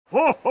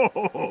Ho, ho,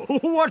 ho, ho.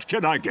 What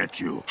can I get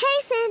you?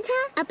 Hey, Santa.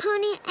 A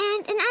pony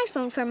and an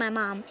iPhone for my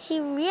mom. She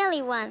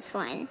really wants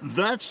one.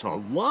 That's a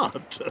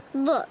lot.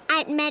 Look,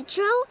 at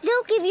Metro,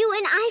 they'll give you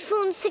an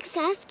iPhone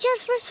 6S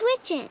just for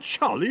switching.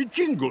 Jolly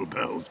jingle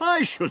bells.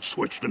 I should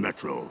switch to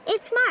Metro.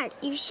 It's smart.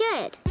 You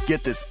should.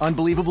 Get this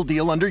unbelievable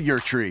deal under your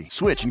tree.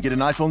 Switch and get an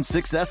iPhone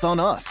 6S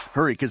on us.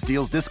 Hurry, because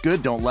deals this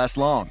good don't last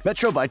long.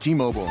 Metro by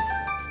T-Mobile.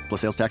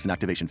 Plus sales tax and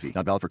activation fee.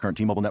 Not valid for current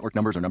T-Mobile network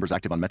numbers or numbers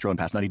active on Metro in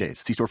past 90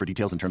 days. See store for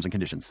details and terms and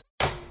conditions.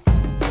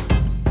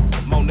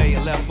 Monet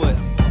and left foot.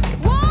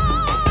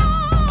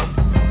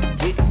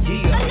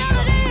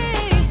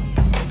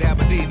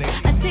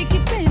 I take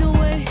your pain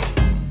away.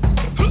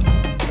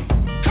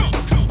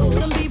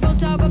 Some people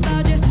talk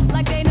about you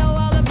like they know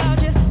all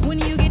about you. When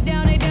you get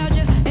down, they doubt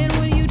you. And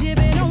when you dip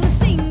it on the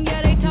scene,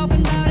 yeah, they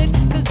talking about it.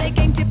 Cause they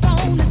can't tip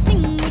on the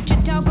scene what you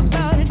talk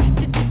about it.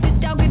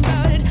 Talking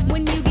about it.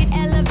 When you get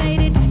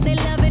elevated, they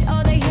love it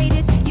or they hate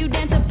it. You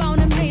dance up on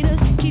them haters.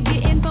 Keep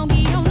getting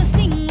funky on the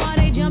scene while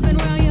they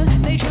jumping around you.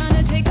 They trying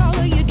to take all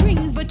of your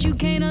dreams, but you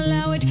can't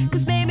allow it.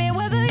 Cause baby,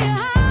 whether you're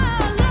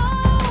high or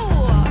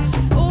low,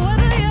 or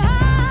whether you're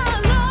high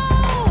or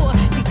low,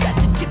 you got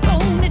to tip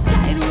on that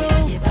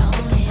tightrope.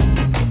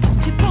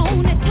 Tip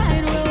on that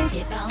tightrope.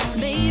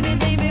 Baby,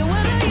 baby,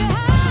 whether you're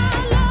high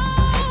or low,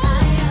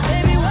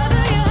 baby,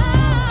 whether you're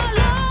high or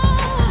low,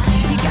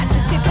 you got to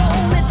tip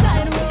on that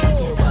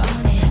tightrope.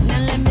 Now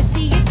let me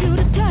see you do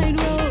the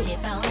tightrope.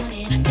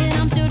 And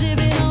I'm still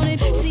dipping on it.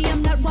 See,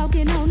 I'm not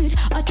walking on it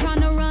or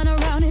trying to run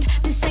around it.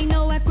 This ain't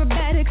no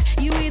acrobatics.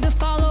 You either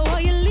follow or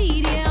you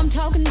lead. Yeah, I'm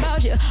talking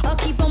about you. Or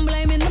keep on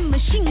blaming the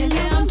machine.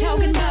 Yeah, I'm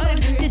talking about it.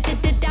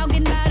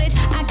 Talking about it.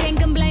 I can't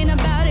complain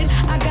about it.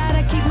 I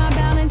gotta keep my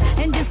balance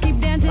and just keep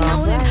dancing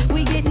on it.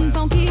 We getting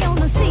funky on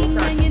the scene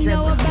and you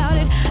know about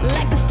it.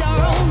 Like a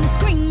star on the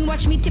screen.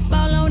 Watch me tip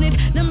all on it.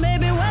 Now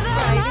baby, whether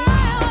I'm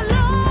high or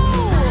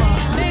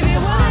low, baby,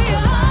 whether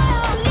you're high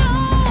or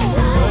low,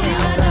 you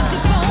gotta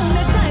tip on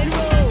that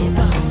tightrope.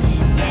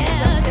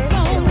 Yeah, tip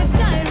on that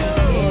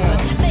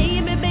tightrope.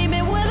 Baby, baby,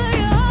 whether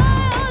you're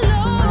high or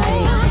low,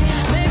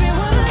 baby,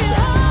 whether you're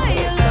high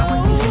or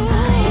low,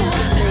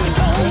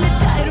 tip on that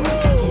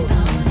tightrope.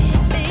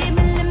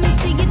 Baby, let me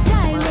see your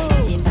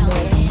tightrope.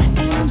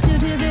 And I'm still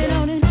dipping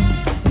on it.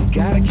 You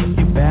gotta keep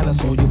your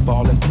balance or you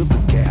fall into the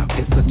gap.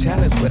 It's a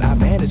challenge, but I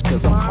manage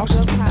cause I'm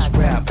cautious with this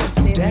rap.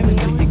 You damage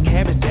to your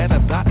cabbage that a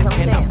doctor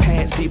cannot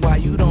pass. See why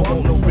you don't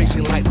want no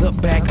racing like the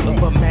back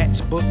of a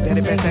matchbook. That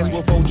advantage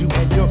will fold you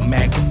and your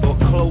Mac. Or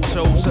close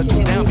shows shut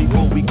you down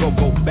before we go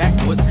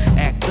backwards.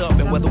 Act up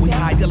and whether we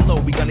high or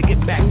low, we gonna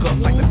get back up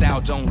like the Dow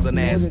Jones and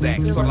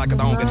NASDAQ. Sort of like a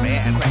dog in my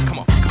ass crack. Come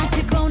on. I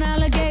tip on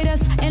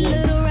alligators and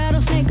little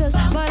rattlesnakers,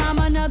 but I'm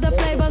another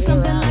flavor,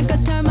 something like a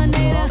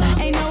Terminator.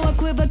 Ain't no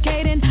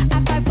equivocating.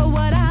 I fight for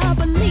what I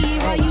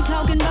believe. Are you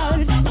talking about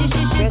it?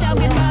 Just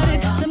talking about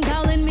it. Some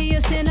calling me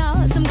a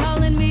sinner, some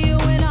calling me a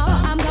winner.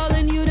 I'm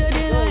calling you to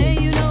dinner, and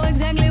you know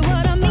exactly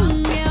what I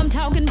mean. Yeah, I'm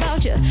talking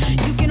about you.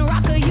 You can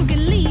rock or you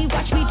can leave.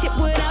 Watch me tip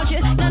without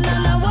you. No, no,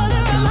 no. Whether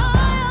I'm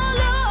high or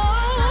low,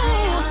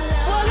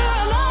 whether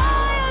I'm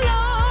high or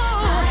low,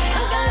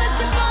 I gotta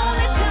tip on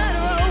that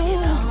tightrope.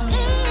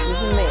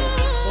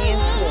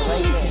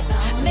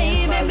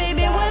 Baby,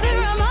 baby, whether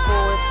I'm high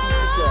or low,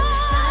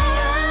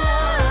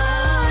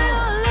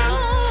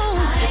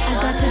 I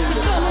got to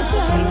tip on the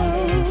tightrope.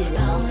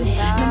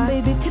 Now,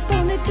 baby, tip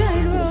on the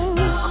tightrope.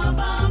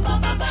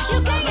 You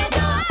can't get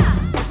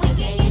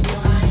too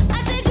high. I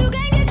said you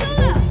can't get too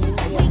low.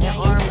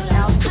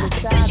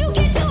 Cause you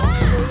get too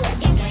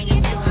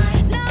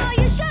high. No,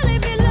 you surely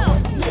be low.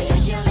 1,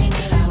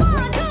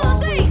 2,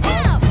 3,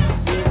 up.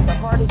 The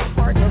hardest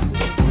part is to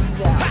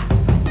breathe out.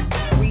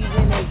 Breathe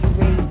in as you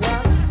raise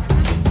up.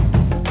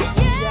 You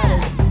gotta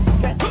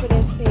stretch for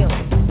that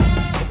feeling.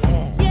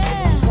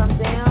 Yeah. Come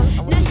down.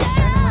 I want you to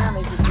turn around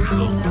as you're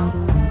breathing out.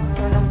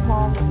 Turn them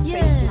palms and face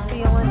the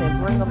ceiling and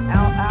bring them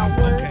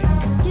outward.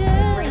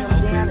 Bring them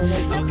down and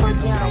as you come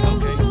down, I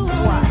want you to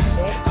squat.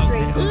 Back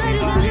straight.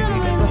 Ladies and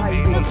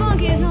gentlemen, the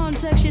funky is on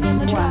section in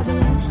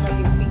Metropolis. Now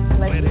your feet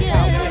flex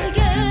out.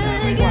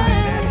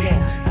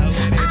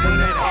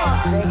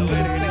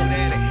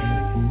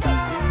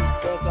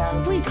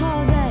 We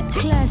call that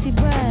classy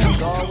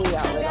brag. All the way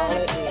out. Let all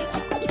that in.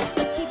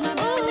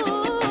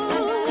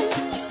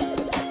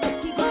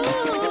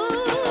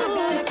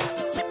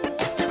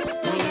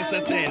 Well, it's a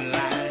thin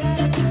line.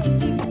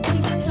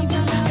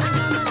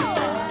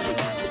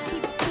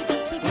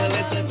 Well,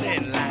 it's a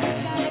thin line.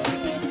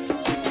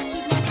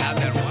 Now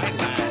that white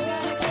line.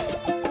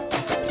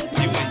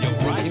 You in your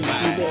right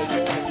mind.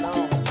 Come on.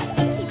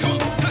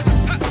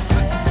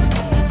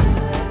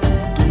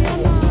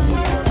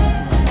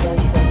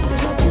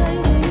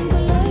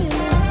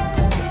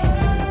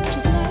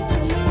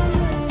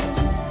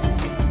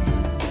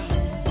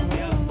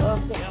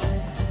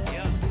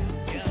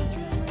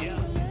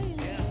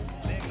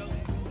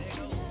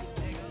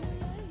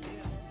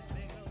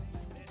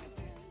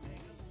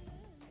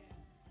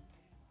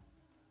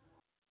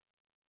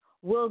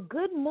 Well,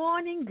 good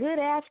morning, good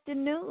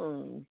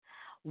afternoon.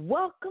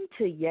 Welcome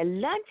to your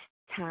lunchtime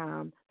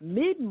nighttime,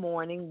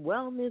 mid-morning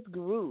wellness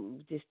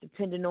groove, just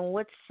depending on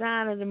what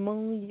side of the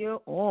moon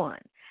you're on.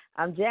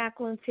 I'm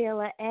Jacqueline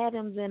Taylor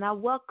Adams, and I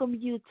welcome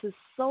you to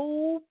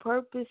Soul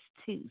Purpose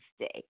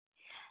Tuesday.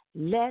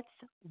 Let's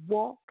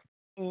walk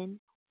in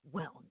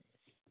wellness.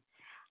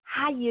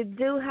 How you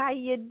do? How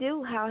you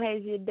do? How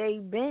has your day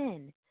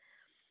been?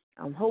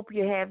 I hope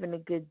you're having a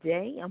good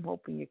day. I'm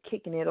hoping you're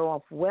kicking it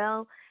off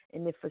well.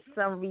 And if for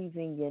some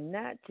reason you're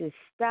not, just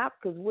stop,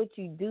 because what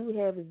you do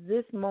have is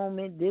this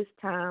moment, this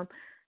time.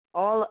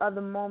 All other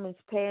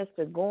moments past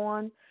are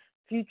gone.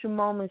 Future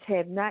moments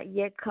have not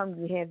yet come.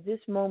 You have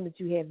this moment.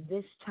 You have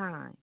this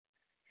time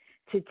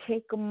to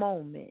take a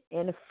moment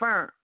and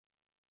affirm,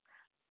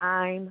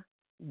 I'm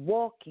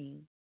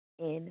walking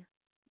in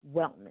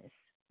wellness.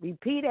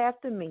 Repeat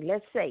after me.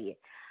 Let's say it.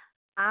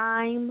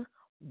 I'm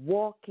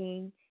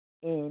walking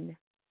in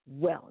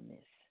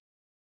wellness.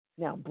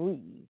 Now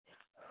breathe.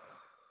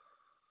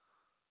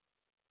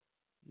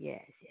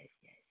 Yes.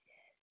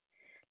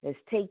 Let's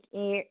take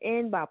air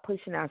in by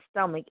pushing our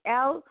stomach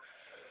out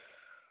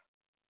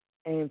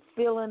and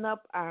filling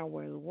up our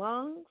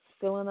lungs,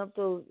 filling up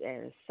those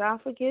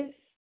esophagus.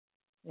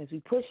 As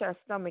we push our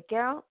stomach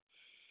out,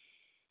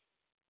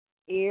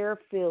 air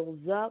fills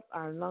up,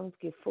 our lungs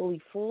get fully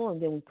full,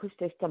 and then we push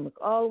that stomach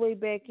all the way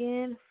back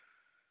in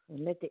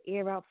and let the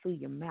air out through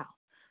your mouth.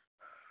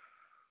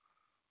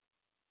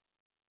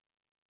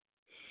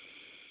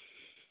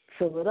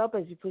 Fill it up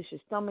as you push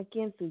your stomach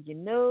in through your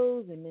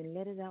nose, and then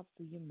let it out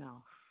through your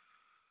mouth.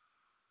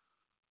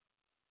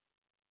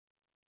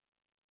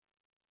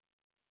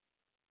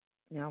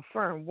 Now,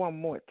 affirm one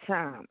more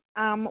time.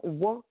 I'm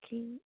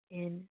walking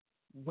in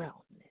wellness.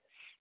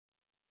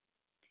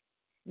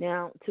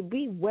 Now, to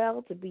be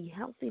well, to be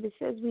healthy, it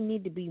says we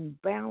need to be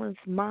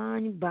balanced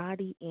mind,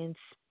 body, and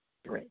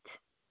spirit.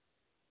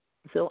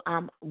 So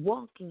I'm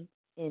walking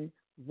in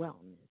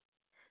wellness.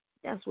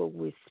 That's what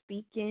we're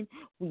speaking.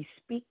 We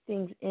speak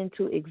things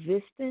into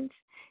existence.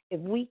 If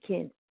we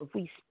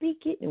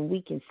speak it and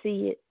we can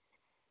see it,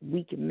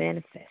 we can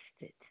manifest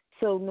it.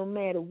 So no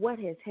matter what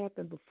has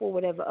happened before,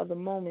 whatever other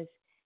moments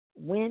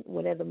went,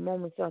 whatever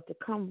moments are to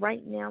come,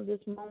 right now,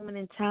 this moment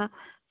in time,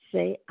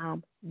 say,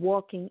 I'm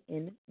walking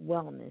in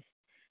wellness.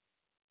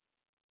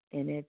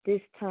 And at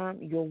this time,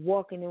 you're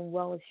walking in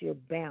wellness, you're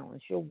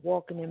balanced. You're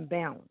walking in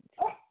balance.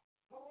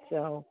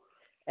 So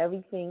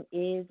everything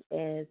is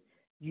as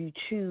you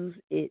choose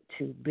it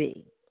to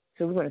be.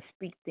 So we're going to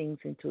speak things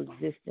into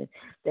existence.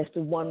 That's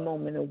the one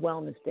moment of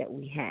wellness that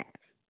we have.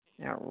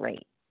 All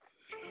right.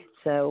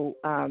 So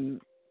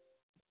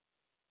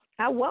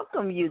I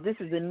welcome you. This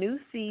is a new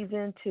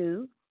season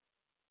to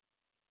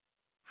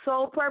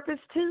Soul Purpose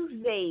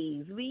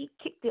Tuesdays. We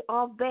kicked it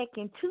off back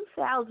in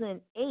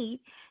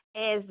 2008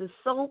 as the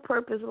Soul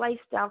Purpose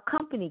Lifestyle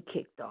Company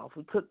kicked off.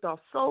 We kicked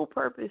off Soul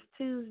Purpose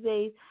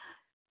Tuesdays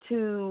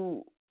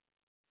to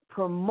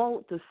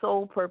promote the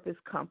Soul Purpose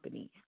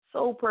Company.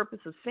 Soul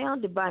Purpose was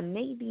founded by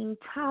Nadine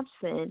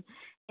Thompson,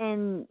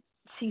 and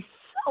she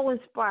so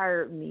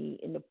inspired me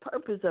in the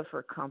purpose of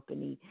her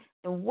company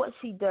and what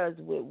she does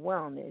with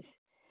wellness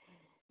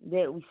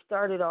that we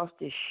started off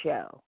this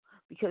show.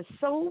 Because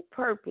Soul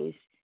Purpose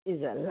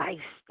is a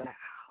lifestyle.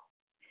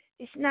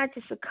 It's not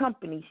just a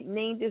company. She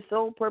named it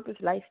Soul Purpose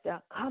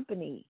Lifestyle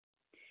Company.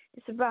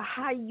 It's about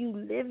how you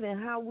live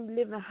and how we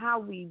live and how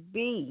we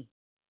be.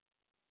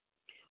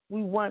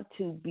 We want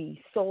to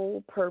be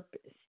soul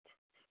purposed,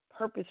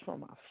 purpose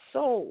from our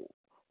soul.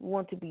 We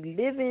want to be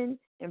living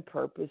in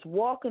purpose,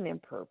 walking in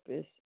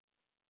purpose,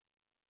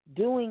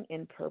 doing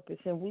in purpose,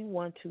 and we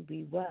want to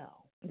be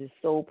well. The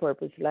Soul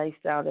Purpose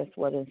Lifestyle, that's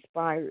what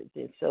inspired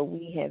this. So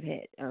we have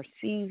had our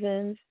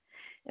seasons,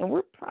 and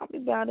we're probably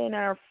about in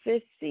our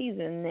fifth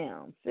season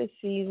now,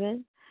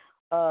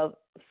 of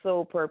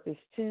Soul Purpose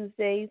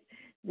Tuesdays.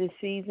 This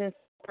season,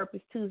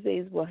 Purpose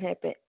Tuesdays will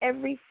happen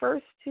every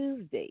first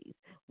Tuesdays,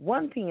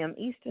 1 p.m.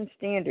 Eastern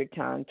Standard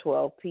Time,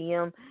 12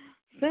 p.m.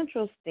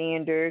 Central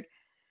Standard,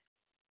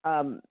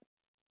 11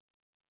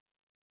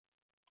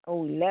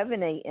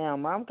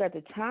 a.m. I've got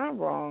the time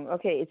wrong.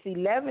 Okay, it's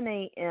 11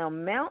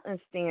 a.m.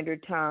 Mountain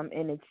Standard Time,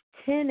 and it's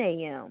 10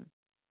 a.m.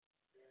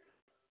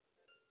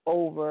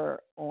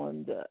 over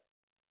on the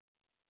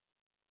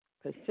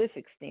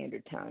Pacific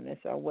Standard Time.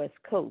 That's our West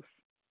Coast.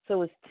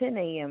 So it's 10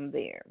 a.m.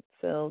 there.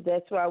 So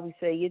that's why we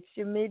say it's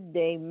your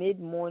midday,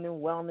 mid-morning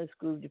wellness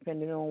group,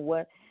 depending on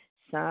what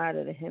side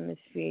of the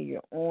hemisphere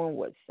you're on,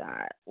 what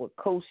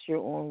coast you're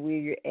on, where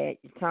you're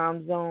at, your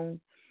time zone.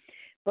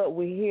 But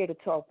we're here to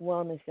talk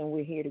wellness, and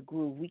we're here to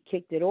groove. We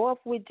kicked it off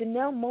with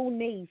Janelle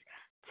Monáe's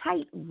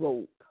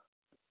Tightrope,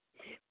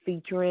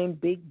 featuring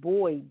Big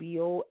Boy,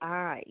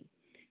 B-O-I.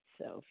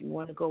 So if you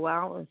want to go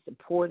out and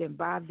support and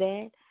buy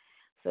that,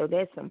 so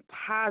that's some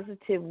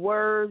positive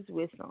words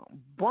with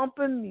some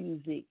bumping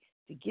music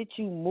to get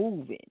you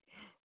moving.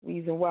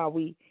 Reason why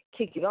we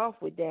kick it off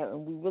with that,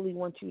 and we really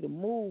want you to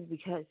move,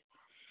 because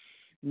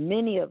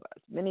many of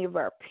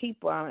our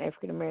people, our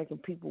African American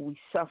people, we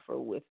suffer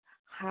with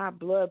high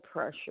blood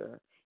pressure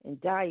and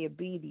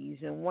diabetes.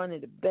 And one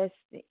of the best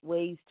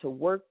ways to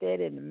work that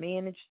and to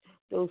manage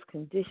those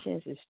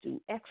conditions is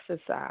through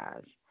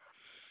exercise.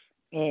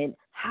 And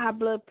high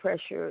blood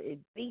pressure, it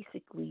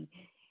basically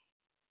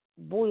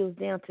boils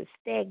down to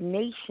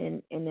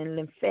stagnation in the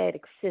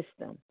lymphatic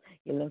system.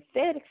 Your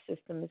lymphatic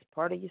system is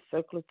part of your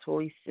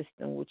circulatory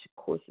system, which of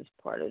course is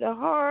part of the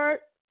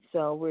heart.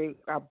 So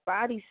our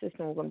body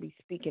system we're going to be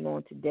speaking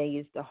on today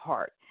is the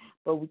heart.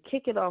 But we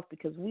kick it off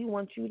because we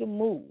want you to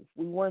move.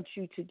 We want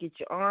you to get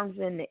your arms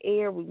in the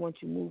air. We want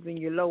you moving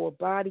your lower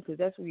body because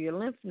that's where your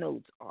lymph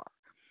nodes are.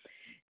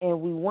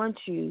 And we want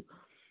you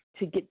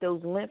to get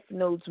those lymph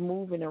nodes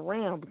moving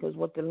around, because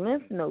what the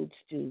lymph nodes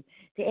do,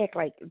 they act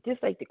like,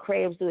 just like the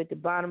crabs do at the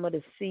bottom of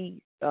the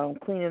sea,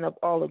 cleaning up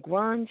all the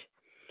grunge.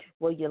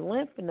 Well, your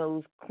lymph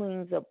nodes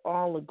cleans up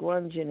all the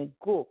grunge and the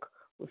gook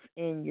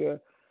within your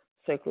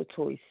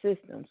circulatory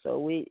system.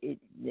 So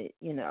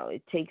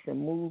it takes and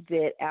moves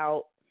that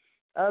out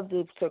of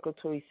the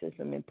circulatory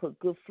system and put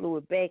good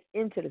fluid back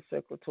into the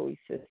circulatory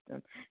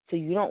system. So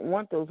you don't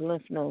want those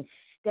lymph nodes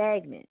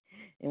stagnant.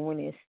 And when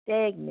they're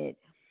stagnant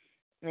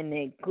and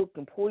that gook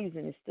and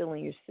poison is still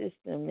in your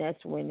system,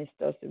 that's when it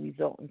starts to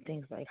result in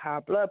things like high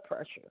blood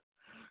pressure.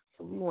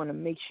 So we want to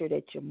make sure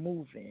that you're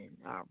moving,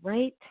 all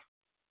right?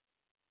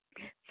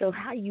 So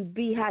how you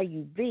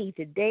be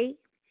today,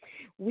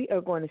 we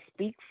are going to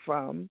speak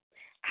from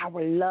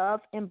our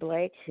Love and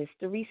Black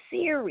History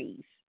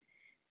series.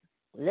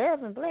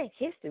 Love and Black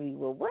History,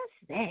 well, what's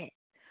that?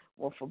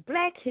 Well, for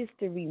Black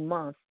History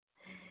Month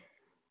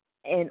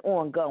and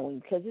ongoing,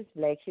 because it's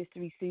Black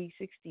History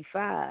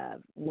 365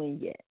 when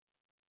you're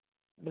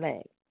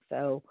Black.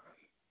 So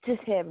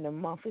just having a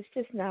month is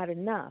just not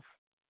enough.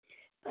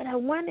 But I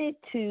wanted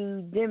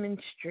to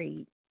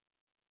demonstrate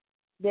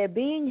that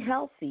being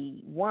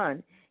healthy,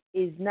 one,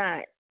 is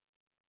not,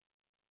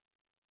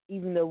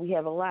 even though we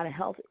have a lot of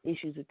health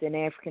issues within the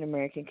African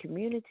American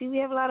community, we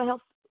have a lot of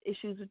health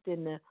issues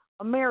within the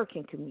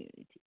American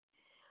community.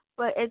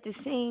 But at the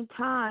same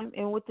time,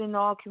 and within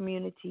all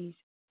communities,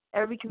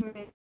 every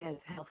community has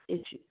health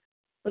issues.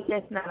 But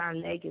that's not our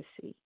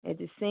legacy. At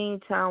the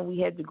same time, we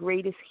have the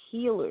greatest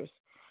healers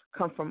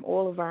come from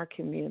all of our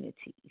communities.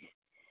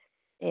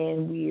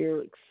 And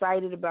we're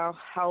excited about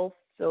health.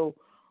 So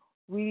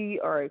we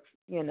are,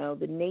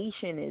 the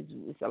nation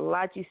is a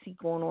lot you see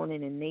going on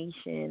in the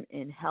nation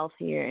and health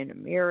here in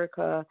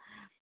America.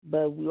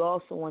 But we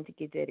also want to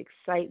get that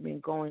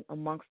excitement going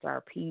amongst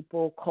our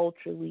people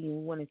culturally. And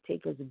we want to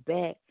take us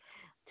back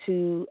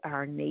to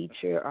our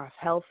nature, our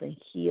health and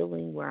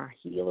healing, where our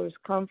healers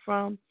come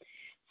from.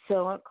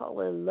 So I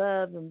call it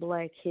Love and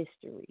Black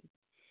History.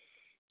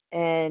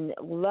 And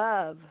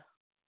love,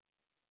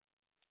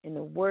 in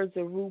the words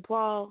of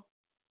RuPaul,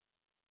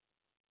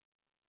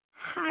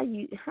 how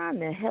in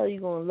the hell are you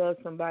going to love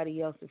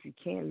somebody else if you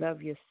can't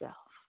love yourself?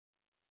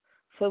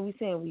 So we're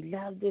saying we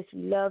love this,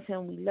 we love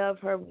him, we love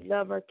her, we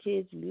love our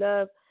kids,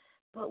 but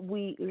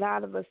a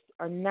lot of us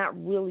are not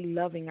really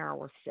loving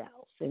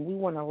ourselves, and we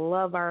want to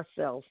love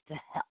ourselves to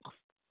health.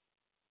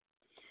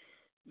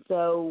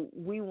 So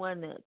we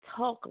want to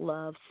talk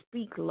love,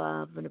 speak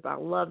love, and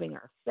about loving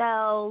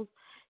ourselves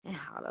and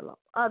how to love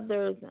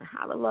others and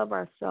how to love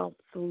ourselves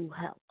through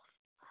health.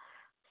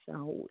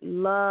 So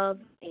Love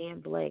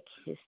and Black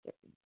History.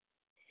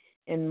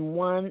 And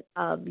one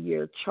of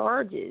your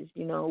charges,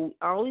 I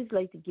always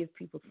like to give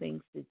people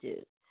things to do.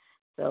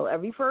 So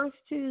every first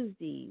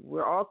Tuesday,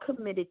 we're all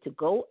committed to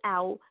go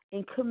out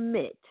and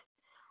commit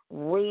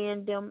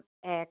random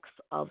acts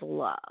of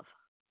love.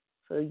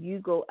 So you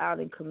go out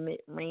and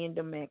commit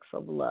random acts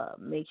of love.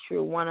 Make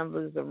sure one of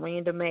us is a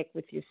random act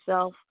with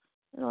yourself,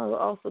 and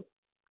also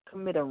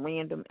commit a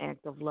random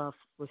act of love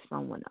with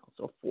someone else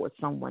or for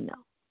someone else.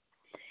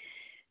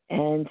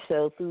 And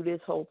so through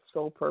this whole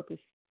Soul Purpose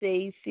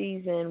Day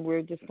season,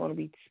 we're just going to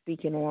be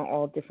speaking on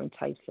all different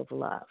types of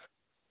love.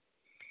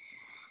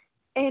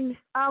 And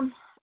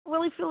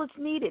really feel it's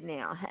needed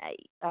now.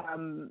 Hey,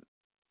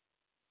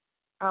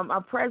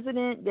 our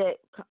president that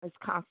is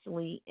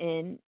constantly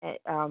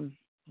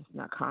it's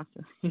not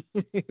constantly,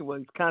 well,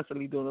 he's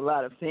constantly doing a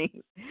lot of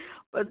things,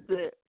 but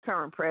the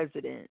current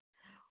president,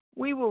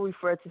 we will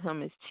refer to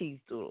him as Cheese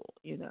Doodle.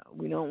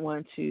 We don't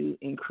want to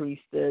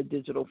increase the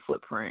digital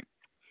footprint.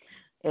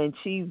 And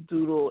Cheese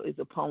Doodle is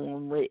a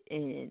poem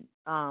written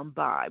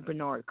by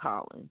Bernard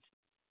Collins.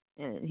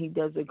 And he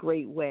does a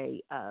great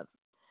way of,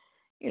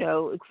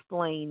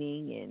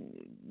 explaining,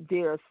 and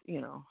there's,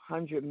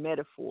 100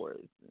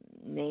 metaphors,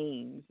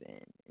 names,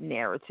 and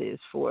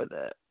narratives for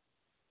the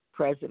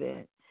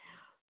president.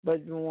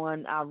 But the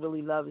one I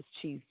really love is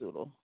Cheese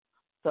Doodle.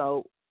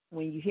 So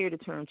when you hear the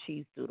term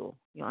Cheese Doodle,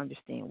 you'll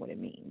understand what it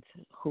means,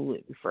 who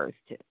it refers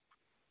to.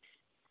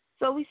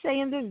 So we say,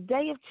 in this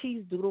day of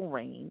Cheese Doodle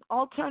reign,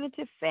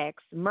 alternative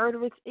facts,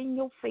 murderous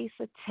in-your-face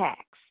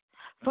attacks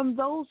from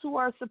those who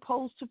are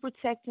supposed to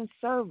protect and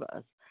serve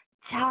us,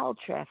 child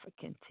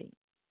trafficking,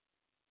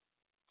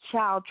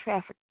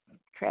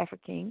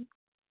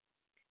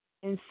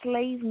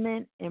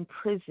 enslavement,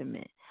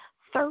 imprisonment,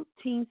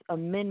 13th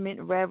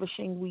Amendment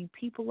ravishing we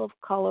people of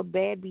color,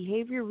 bad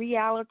behavior,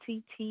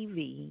 reality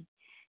TV,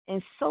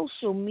 and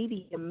social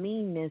media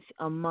meanness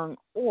among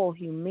all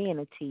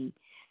humanity,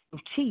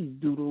 with cheese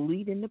doodle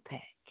leading the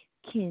pack,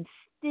 can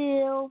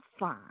still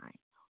find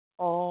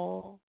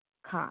all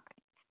kinds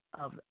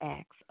of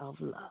acts of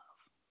love.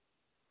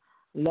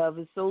 Love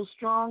is so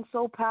strong,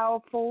 so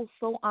powerful,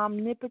 so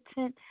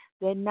omnipotent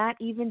that not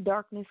even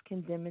darkness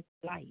can dim its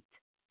light.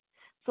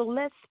 So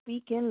let's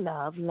speak in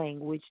love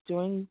language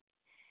during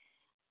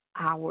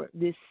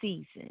this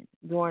season,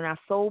 during our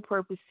soul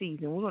purpose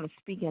season. We're going to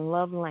speak in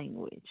love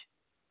language.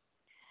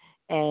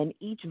 And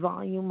each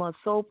volume of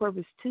Soul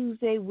Purpose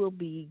Tuesday will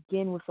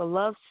begin with a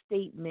love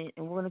statement,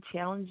 and we're going to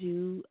challenge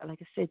you, like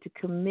I said, to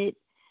commit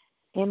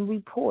and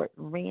report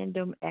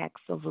random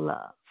acts of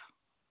love.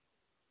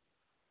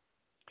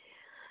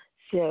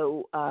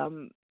 So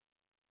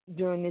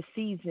during the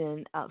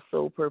season of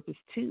Soul Purpose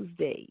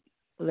Tuesday,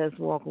 Let's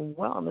Walk in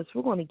Wellness,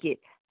 we're going to get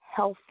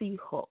healthy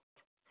hooked.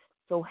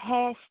 So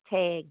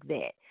hashtag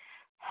that,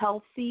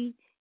 healthy,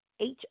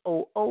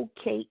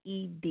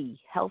 HOOKED,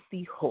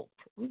 healthy hooked.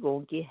 We're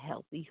going to get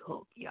healthy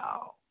hooked,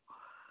 y'all.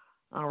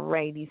 All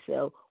righty,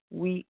 so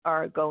we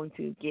are going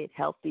to get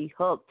healthy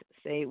hooked.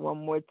 Say it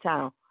one more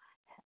time.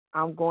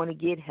 I'm going to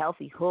get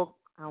healthy hooked.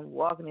 I'm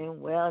walking in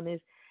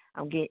wellness.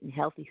 I'm getting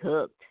healthy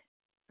hooked.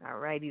 All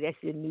righty, that's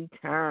your new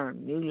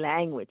term, new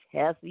language,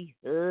 healthy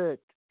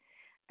hooked.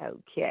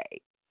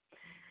 Okay.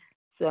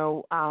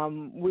 So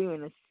we're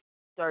going to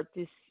start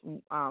this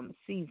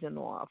season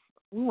off.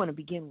 We want to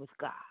begin with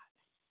God,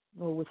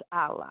 or with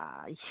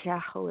Allah,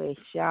 Yahweh,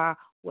 Shah,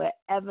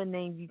 whatever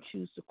name you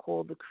choose to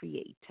call the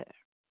Creator.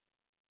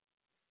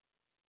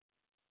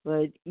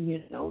 But,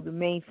 the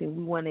main thing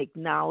we want to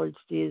acknowledge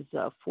is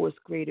a force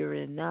greater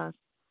than us,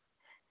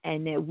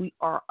 and that we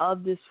are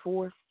of this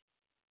force,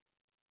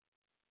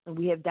 and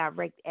we have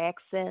direct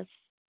access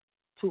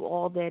to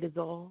all that is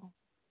all.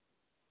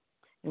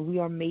 And we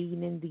are made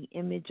in the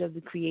image of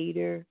the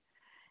Creator,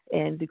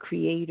 and the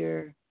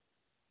Creator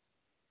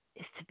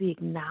is to be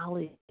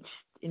acknowledged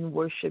and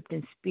worshipped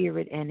in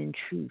spirit and in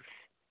truth.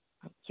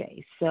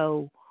 Okay,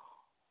 so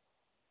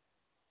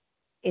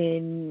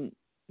in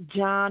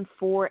John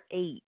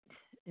 4:8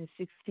 and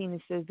 16,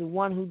 it says, the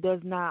one who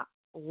does not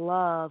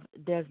love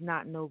does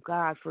not know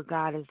God, for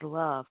God is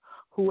love.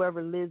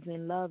 Whoever lives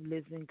in love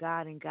lives in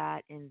God, and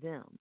God in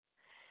them.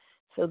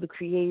 So the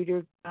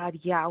Creator, God,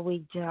 Yahweh,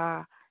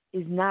 Jah,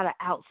 is not an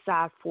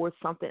outside force,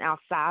 something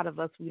outside of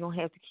us. We don't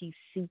have to keep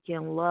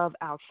seeking love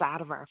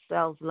outside of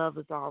ourselves. Love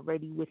is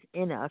already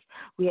within us.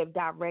 We have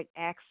direct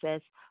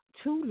access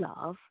to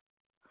love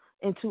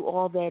and to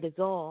all that is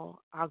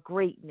all, our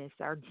greatness,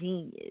 our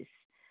genius,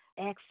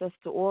 access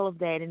to all of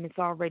that, and it's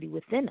already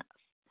within us.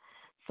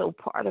 So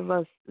part of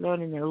us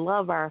learning to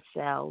love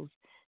ourselves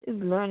is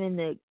learning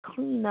to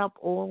clean up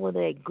all of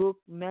that gook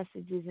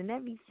messages and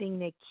everything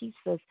that keeps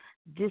us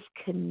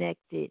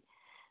disconnected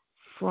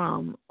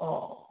from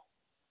all.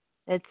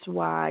 That's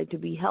why to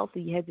be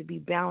healthy, you have to be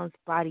balanced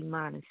body,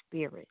 mind, and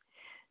spirit.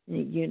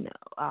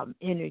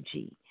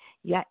 Energy.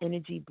 You got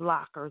energy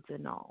blockers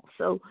and all.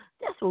 So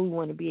that's what we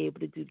want to be able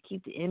to do, to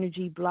keep the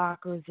energy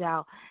blockers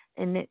out,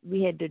 and that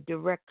we had the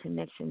direct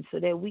connection so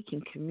that we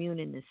can commune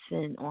in the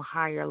sin on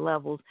higher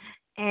levels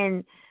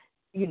and,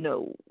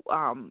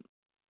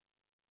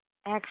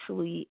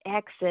 actually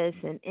access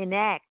and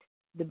enact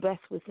the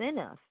best within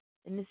us.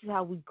 And this is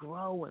how we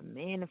grow and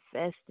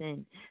manifest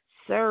and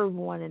serve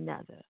one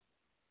another.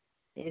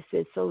 It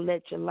says, so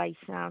let your light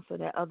shine so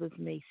that others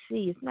may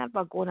see. It's not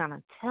about going out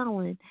and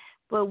telling,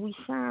 but we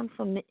shine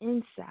from the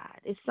inside.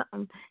 It's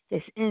something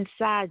that's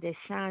inside that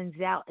shines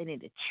out, and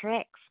it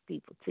attracts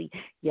people. See,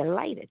 your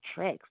light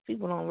attracts.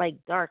 People don't like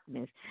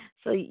darkness.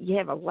 So you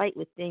have a light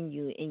within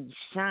you, and you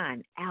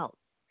shine out,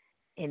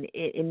 and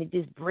it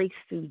just breaks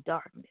through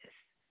darkness.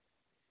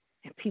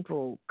 And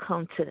people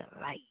come to the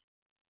light.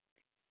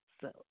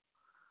 So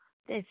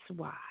that's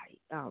why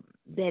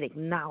that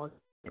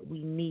acknowledgement that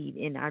we need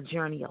in our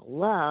journey of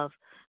love,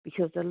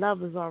 because the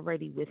love is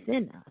already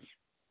within us.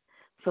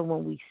 So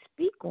when we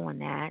speak on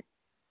that,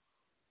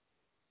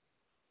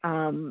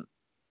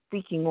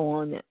 speaking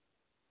on,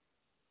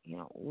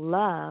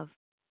 love,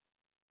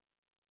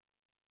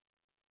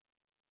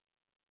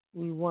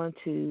 we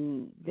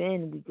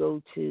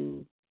go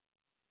to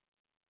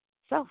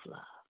self-love.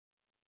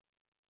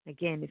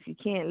 Again, if you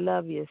can't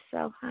love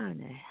yourself, how in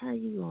the hell are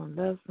you going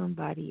to love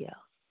somebody else?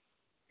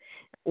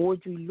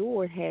 Audre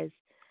Lorde has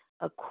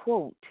a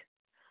quote,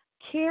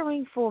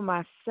 caring for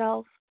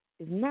myself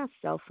is not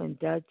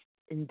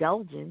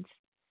self-indulgence,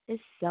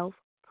 it's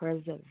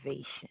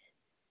self-preservation.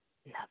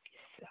 Love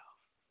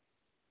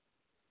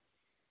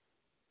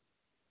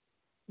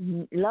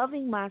yourself.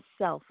 Loving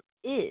myself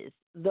is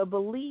the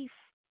belief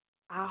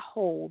I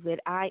hold that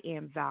I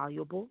am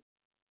valuable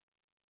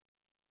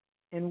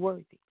and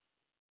worthy.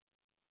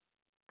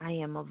 I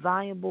am a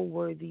valuable,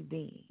 worthy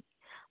being.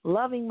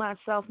 Loving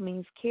myself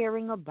means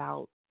caring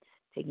about,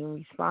 taking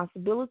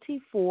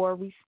responsibility for,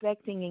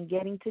 respecting, and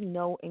getting to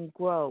know and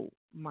grow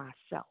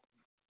myself.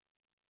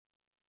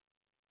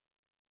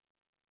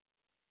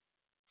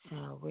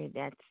 So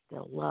that's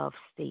the love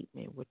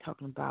statement we're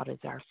talking about is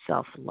our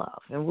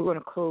self-love. And we're going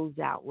to close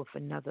out with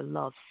another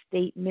love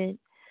statement.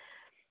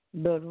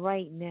 But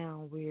right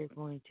now we're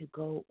going to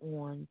go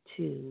on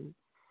to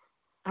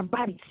our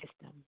body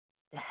system,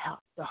 the health,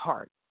 the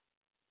heart.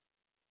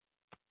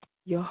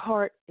 Your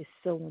heart is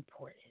so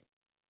important,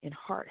 and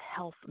heart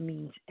health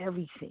means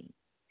everything.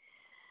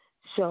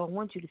 So I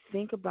want you to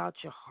think about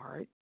your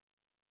heart,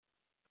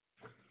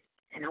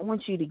 and I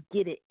want you to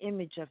get an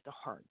image of the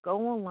heart.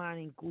 Go online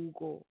and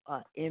Google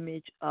an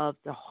image of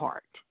the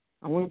heart.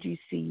 I want you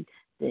to see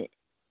that.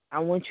 I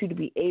want you to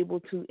be able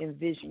to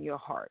envision your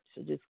heart.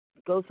 So just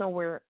go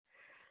somewhere,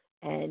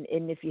 and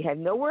if you have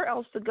nowhere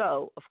else to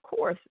go, of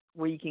course,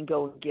 where you can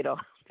go and get all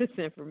this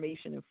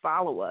information and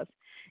follow us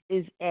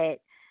is at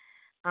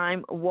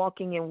I'm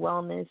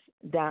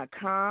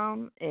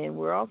WalkNWellness.com, and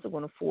we're also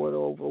going to forward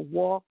over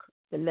walk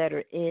the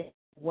letter N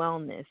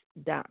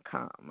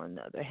wellness.com.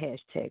 Another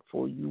hashtag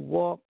for you,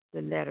 walk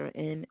the letter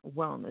N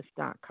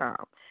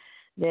wellness.com.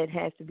 That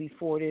has to be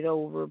forwarded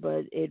over,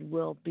 but it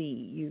will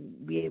be.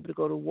 You'll be able to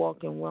go to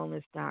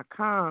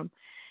walkandwellness.com,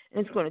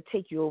 and it's going to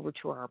take you over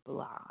to our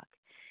blog.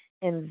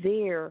 And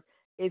there,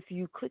 if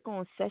you click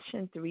on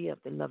Session 3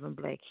 of the Love and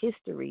Black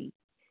History,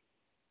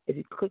 if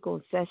you click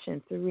on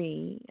Session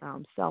 3,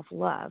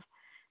 Self-Love,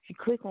 if you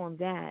click on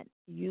that,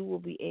 you will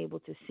be able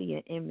to see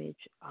an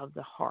image of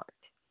the heart.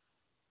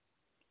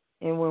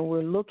 And when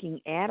we're looking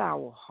at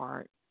our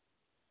heart,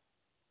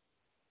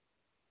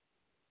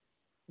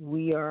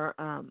 we are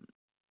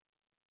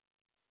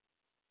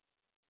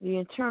the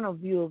internal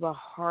view of our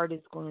heart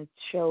is going to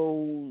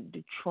show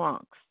the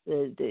trunks,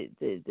 the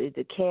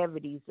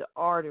cavities, the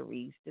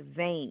arteries, the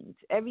veins,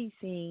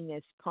 everything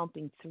that's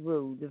pumping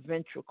through the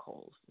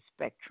ventricles, the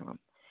spectrum.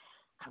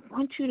 I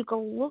want you to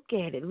go look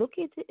at it. Look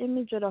at the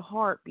image of the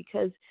heart,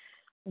 because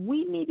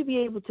we need to be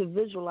able to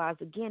visualize.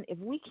 Again, if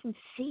we can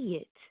see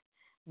it,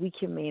 we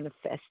can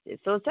manifest it.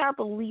 So it's our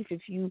belief,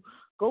 if you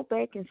go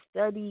back and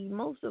study,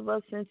 most of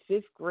us since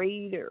 5th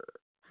grade or,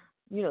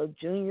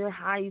 junior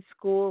high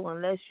school,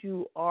 unless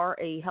you are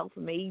a health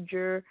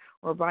major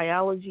or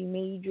biology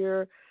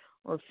major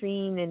or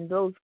fiend, in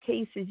those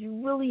cases,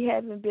 you really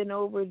haven't been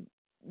over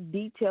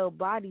detailed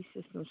body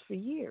systems for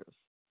years.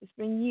 It's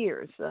been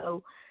years.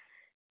 So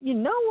you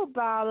know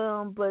about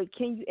them, but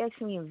can you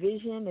actually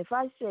envision? If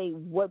I say,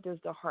 what does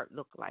the heart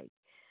look like?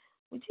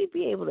 Would you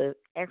be able to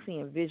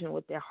actually envision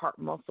what that heart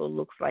muscle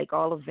looks like,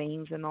 all the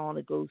veins and all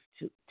that goes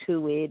to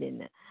it,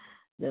 and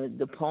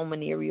the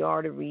pulmonary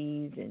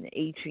arteries and the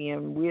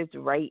atrium? Where's the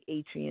right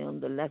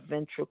atrium, the left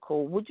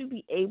ventricle? Would you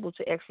be able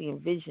to actually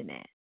envision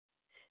that?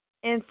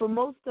 And for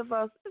most of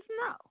us, it's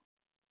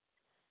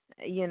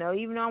no.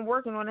 Even though I'm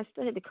working on it, I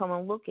still had to come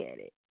and look at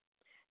it.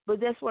 But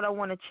that's what I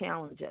want to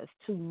challenge us,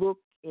 to look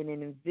and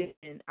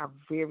envision our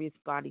various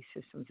body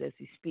systems as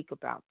we speak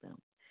about them.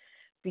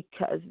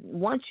 Because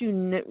once you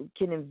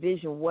can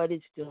envision what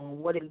it's doing,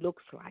 what it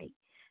looks like,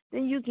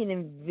 then you can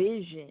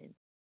envision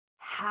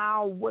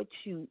how what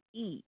you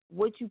eat,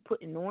 what you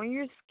putting on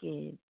your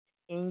skin,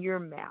 in your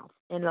mouth,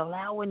 and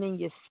allowing in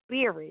your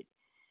spirit,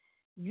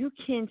 you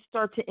can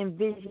start to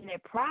envision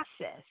that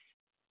process.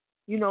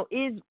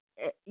 Is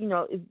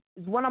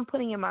what I'm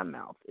putting in my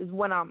mouth, is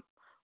what I'm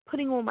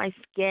putting on my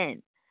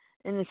skin.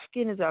 And the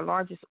skin is our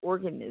largest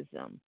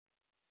organism,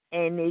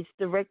 and it's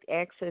direct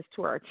access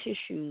to our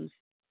tissues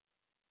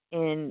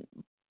and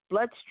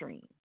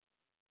bloodstream.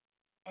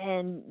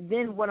 And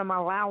then what I'm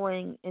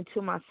allowing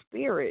into my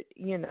spirit,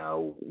 we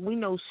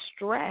know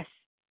stress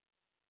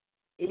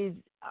is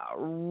a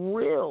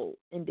real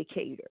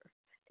indicator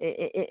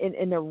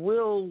and a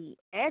real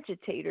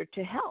agitator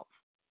to health.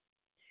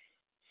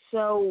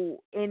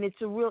 So, and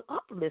it's a real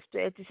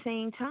uplifter at the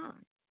same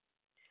time.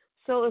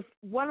 So if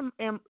what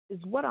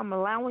I'm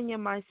allowing in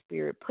my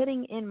spirit,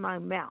 putting in my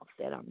mouth,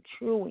 that I'm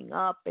chewing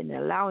up and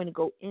allowing to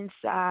go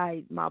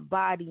inside my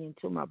body,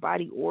 into my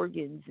body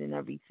organs and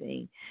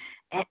everything,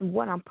 and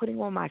what I'm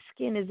putting on my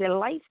skin, is it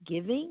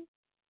life-giving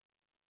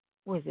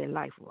or is it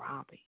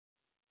life-robbing?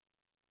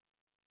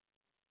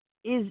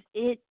 Is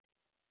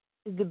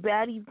the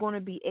body going to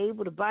be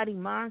able, the body,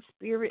 mind,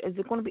 spirit, is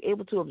it going to be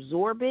able to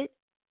absorb it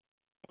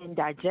and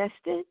digest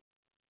it?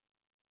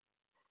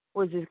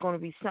 Or is it going to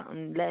be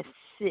something less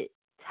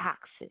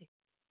toxic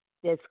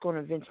that's going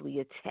to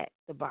eventually attack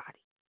the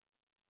body?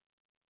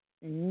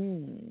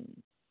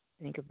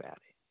 Think about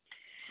it.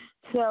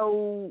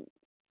 So,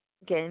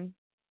 again,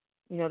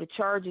 the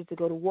charge is to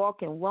go to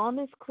Walk and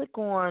Wellness. Click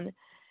on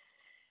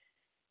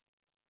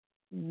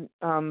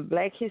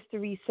Black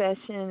History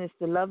Session. It's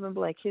the Love and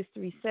Black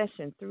History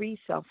Session 3,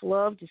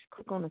 Self-Love. Just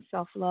click on the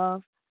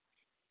Self-Love,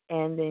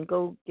 and then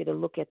go get a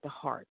look at the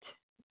heart.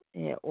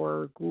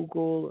 Or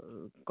Google,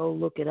 go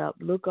look it up.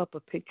 Look up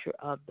a picture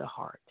of the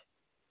heart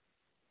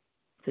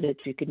so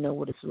that you can know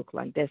what it's look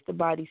like. That's the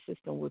body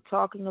system we're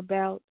talking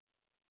about,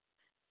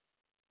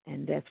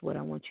 and that's what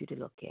I want you to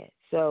look at.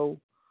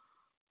 So,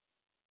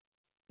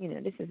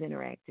 this is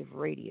interactive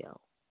radio.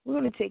 We're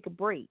going to take a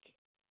break.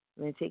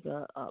 We're going to take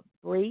a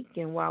break,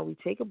 and while we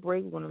take a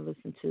break, we're going to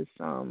listen to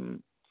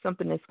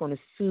something that's going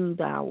to soothe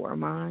our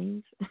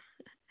minds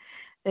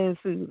And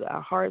food,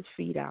 our hearts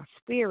feed our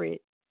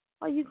spirit.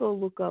 Or you go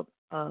look up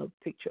a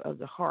picture of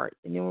the heart,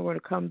 and then we're going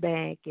to come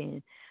back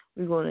and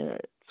we're going to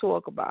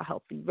talk about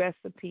healthy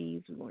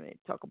recipes. We're going to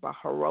talk about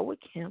heroic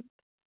hemp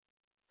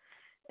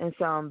and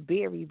some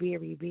berries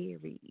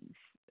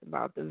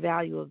about the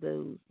value of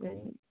those,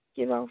 and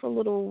give off a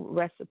little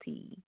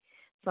recipe,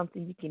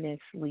 something you can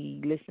actually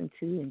listen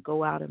to and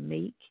go out and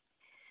make.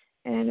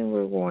 And then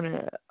we're going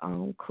to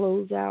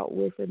close out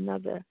with a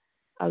love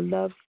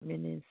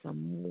segment and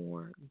some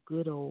more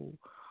good old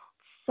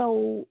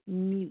soul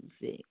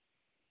music.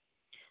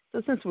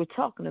 So since we're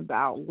talking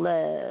about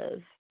love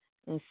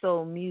and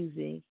soul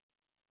music,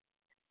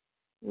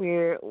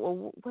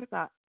 what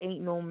about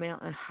Ain't No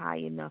Mountain High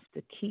Enough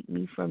to Keep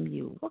Me From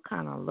You? What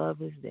kind of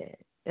love is that?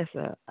 That's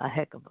a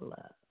heck of a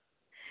love.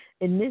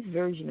 And this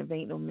version of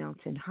Ain't No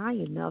Mountain High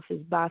Enough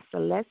is by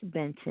Celeste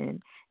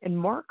Benton and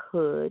Mark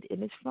Hood,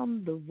 and it's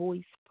from The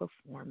Voice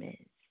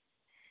Performance.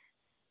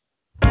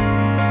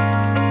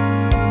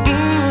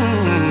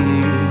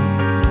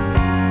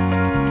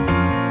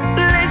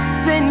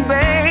 Listen,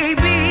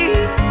 baby,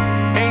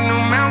 ain't no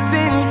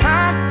mountain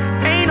high,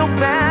 ain't no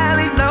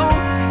valley low,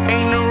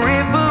 ain't no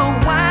river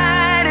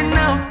wide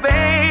enough,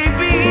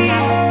 baby.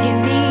 Now if you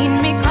need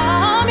me,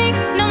 call me,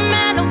 no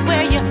matter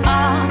where you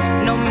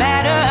are, no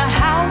matter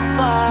how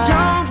far.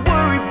 Don't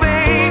worry,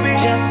 baby,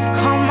 Just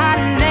call my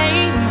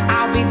name,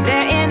 I'll be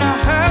there in a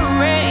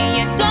hurry.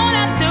 You don't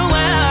have to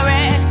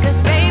worry, 'cause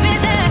baby,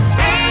 there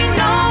ain't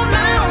no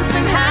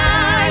mountain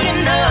high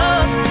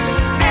enough,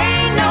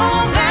 ain't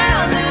no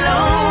valley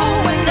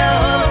low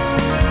enough,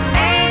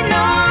 ain't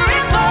no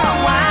river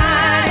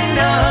wide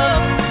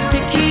enough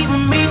to keep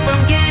me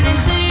from getting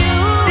to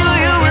you. do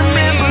you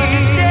remember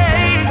the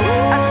day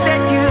I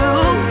set you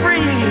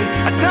free?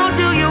 I told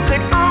you you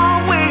could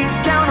always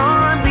count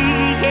on me,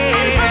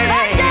 And from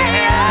that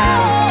day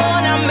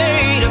on, I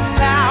made a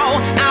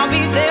vow, I'll be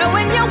there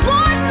when you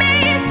want me,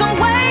 some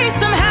way,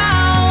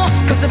 somehow.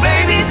 'Cause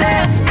baby,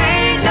 there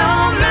ain't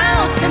no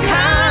mountain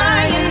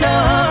high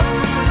enough,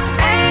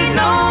 ain't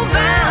no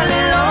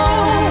valley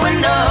low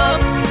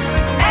enough,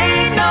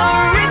 ain't no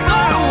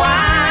river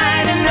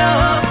wide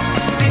enough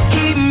to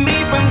keep me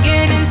from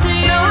getting to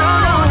you.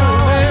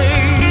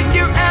 If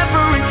you're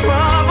ever in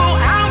trouble,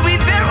 I'll be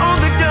there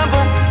on the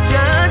double.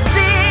 Just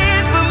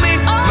sing for me,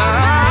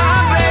 my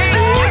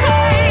baby.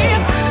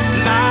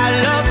 My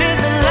love is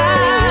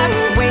alive,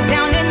 way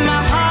down in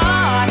my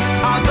heart.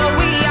 Although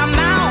we are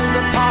miles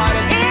apart,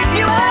 and if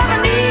you ever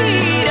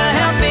need a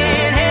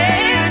helping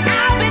hand,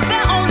 I'll be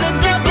there on the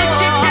double.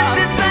 Just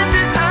as fast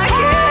as I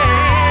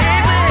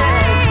can.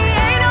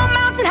 Ain't no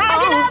mountain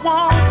high enough,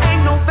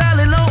 Ain't no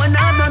valley low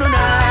enough, no, no, no.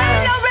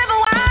 ain't no river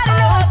wide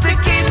enough to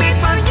keep me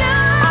from you.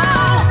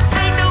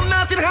 Ain't no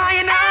mountain high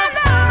enough.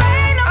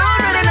 Ain't no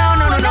No, no,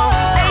 no, no, no.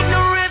 Ain't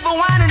no river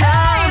wide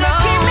enough, no.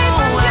 keep me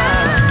from you.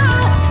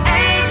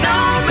 Ain't no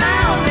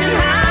mountain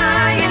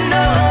high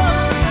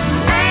enough,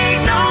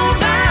 ain't no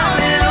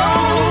valley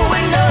low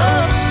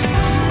enough,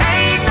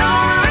 ain't no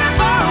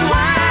river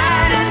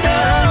wide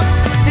enough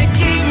to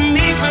keep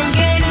me from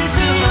getting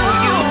to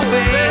you,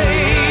 babe.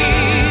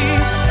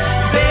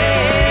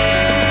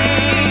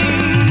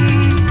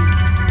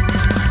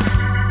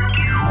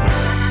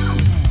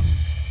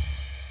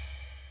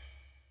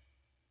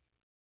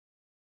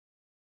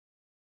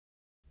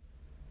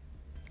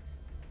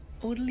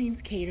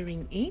 Odeline's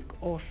Catering Inc.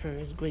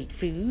 offers great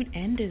food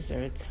and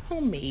desserts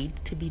homemade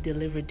to be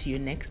delivered to your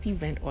next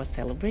event or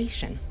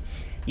celebration.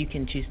 You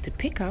can choose to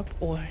pick up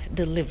or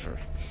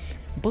deliver.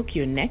 Book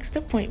your next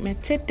appointment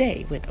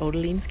today with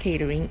Odeline's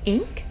Catering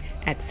Inc.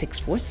 at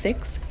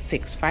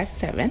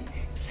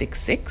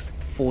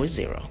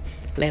 646-657-6640.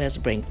 Let us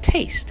bring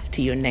taste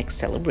to your next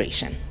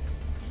celebration.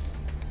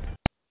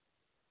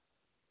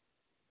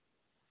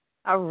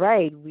 All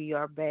right, we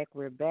are back.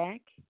 We're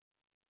back.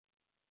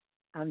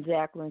 I'm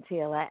Jacqueline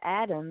Taylor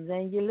Adams,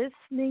 and you're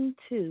listening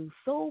to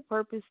Soul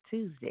Purpose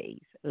Tuesdays.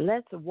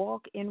 Let's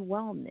Walk in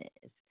Wellness.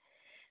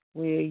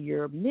 We're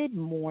your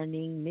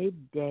mid-morning,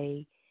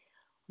 midday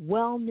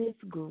wellness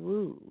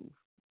groove,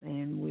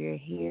 and we're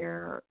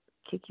here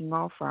kicking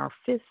off our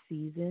 5th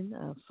season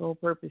of Soul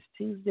Purpose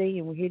Tuesday,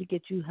 and we're here to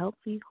get you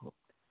healthy hope.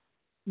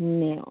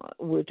 Now,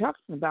 we're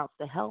talking about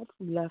the health.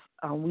 We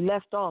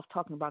left off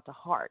talking about the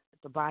heart,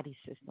 the body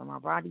system. Our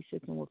body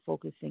system we're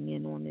focusing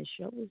in on this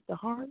show is the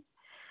heart.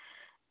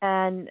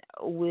 And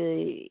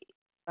we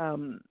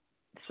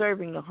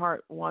serving the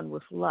heart one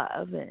with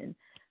love, and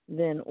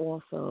then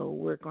also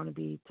we're going to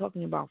be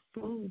talking about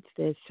foods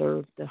that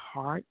serve the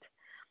heart,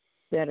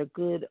 that are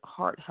good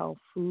heart health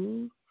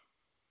food.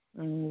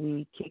 And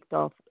we kicked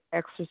off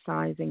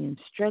exercising and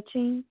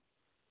stretching,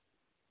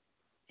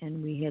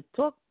 and we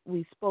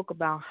spoke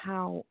about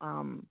how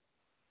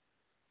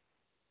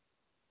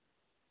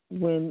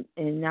when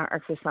in our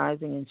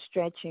exercising and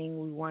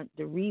stretching,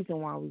 the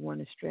reason why we want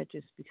to stretch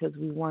is because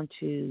we want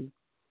to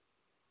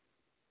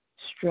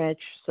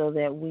stretch so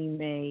that we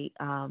may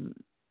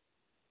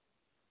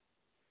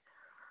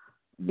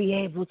be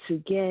able to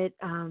get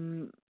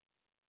all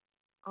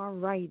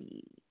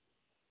righty.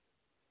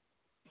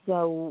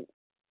 So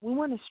we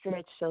want to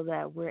stretch so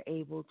that we're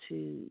able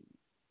to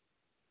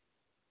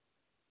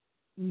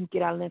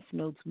get our lymph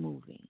nodes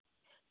moving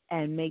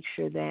and make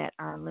sure that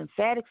our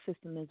lymphatic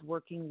system is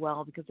working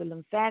well, because the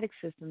lymphatic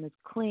system is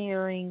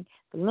clearing.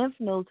 The lymph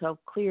nodes help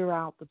clear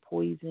out the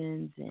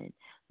poisons, and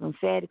the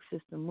lymphatic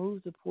system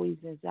moves the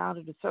poisons out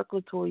of the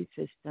circulatory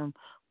system,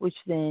 which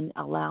then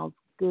allows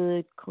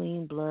good,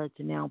 clean blood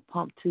to now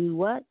pump to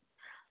what?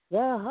 The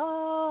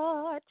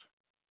heart.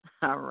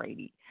 All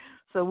righty.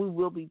 So we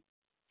will be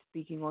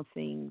speaking on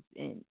things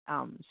and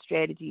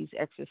strategies,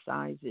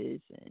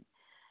 exercises, and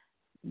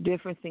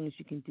different things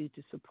you can do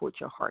to support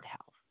your heart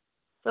health.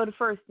 So the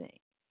first thing,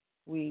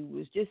 we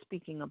was just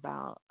speaking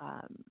about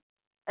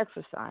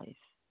exercise.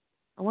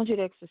 I want you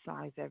to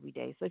exercise every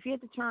day. So if you had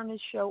to turn this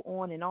show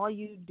on and all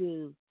you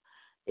do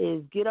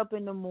is get up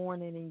in the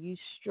morning and you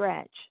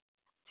stretch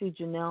to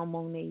Janelle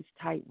Monáe's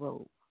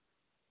tightrope,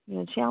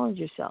 challenge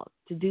yourself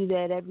to do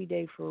that every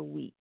day for a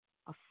week,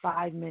 a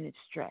 5-minute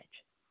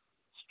stretch.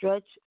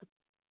 Stretch,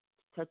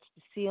 touch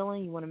the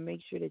ceiling. You want to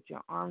make sure that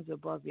your arms are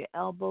above your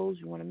elbows.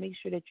 You want to make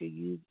sure that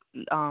you're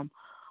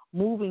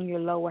moving your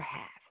lower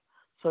half.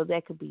 So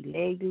that could be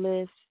leg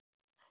lifts.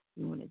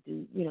 You want to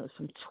do,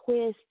 some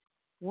twists.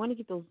 You want to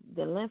get the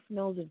lymph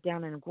nodes are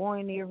down in the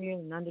groin area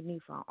and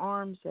underneath our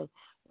arms. So you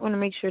want to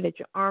make sure that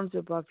your arms are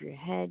above your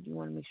head. You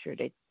want to make sure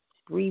that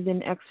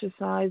breathing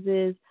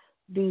exercises.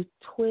 Do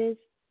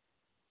twists.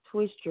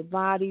 Twist your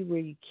body where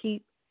you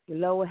keep your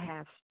lower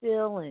half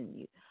still and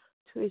you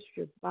twist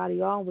your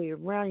body all the way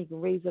around. You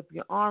can raise up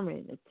your arm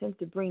and attempt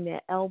to bring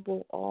that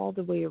elbow all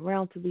the way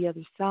around to the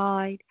other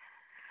side.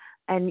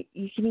 And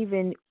you can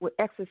even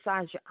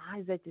exercise your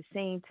eyes at the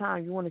same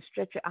time. You want to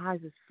stretch your eyes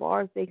as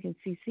far as they can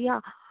see. See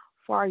how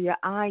far your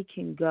eye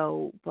can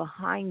go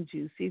behind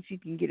you. See if you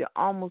can get it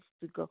almost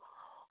to go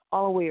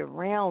all the way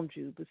around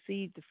you. But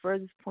see, the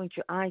furthest point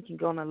your eye can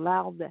go, and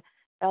allow the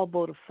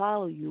elbow to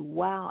follow you,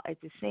 while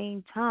at the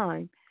same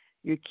time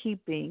you're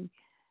keeping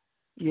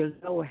your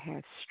lower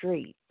half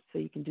straight. So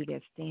you can do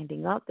that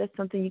standing up. That's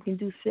something you can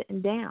do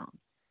sitting down.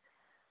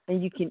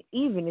 And you can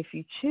even, if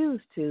you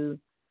choose to,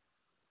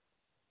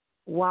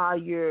 while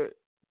you're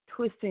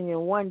twisting in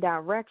one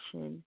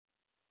direction,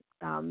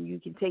 you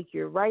can take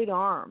your right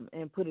arm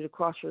and put it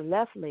across your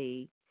left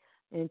leg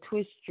and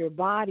twist your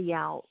body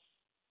out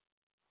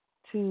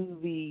to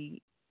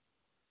the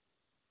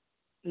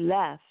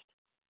left,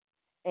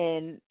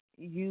 and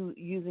you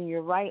using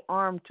your right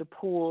arm to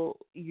pull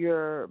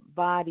your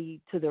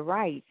body to the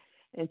right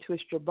and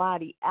twist your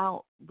body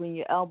out, bring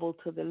your elbow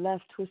to the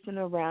left, twisting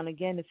around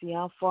again to see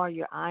how far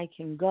your eye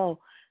can go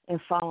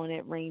and following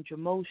that range of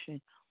motion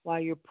while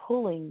you're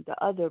pulling the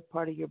other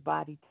part of your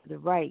body to the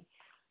right.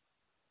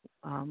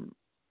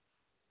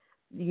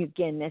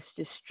 Again, that's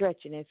just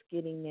stretching. That's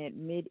getting that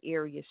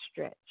mid-area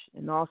stretch.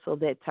 And also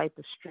that type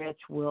of stretch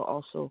will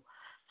also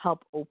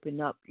help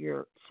open up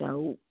your,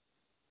 so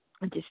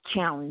I just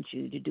challenge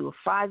you to do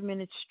a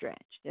 5-minute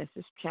stretch. That's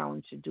this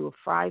challenge, to do a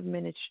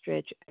 5-minute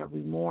stretch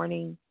every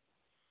morning.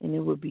 And it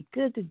would be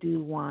good to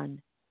do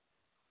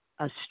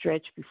a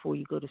stretch before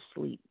you go to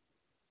sleep.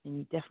 And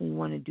you definitely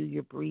want to do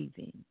your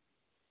breathing.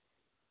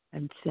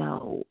 And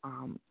so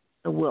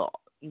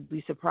you'd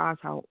be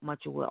surprised how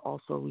much it will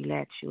also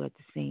relax you at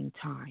the same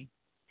time.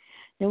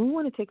 Now, we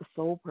want to take a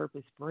Soul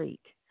Purpose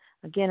break.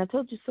 Again, I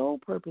told you Soul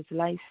Purpose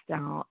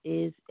Lifestyle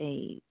is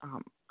a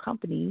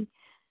company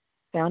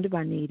founded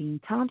by Nadine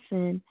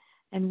Thompson,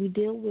 and we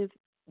deal with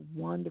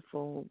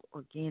wonderful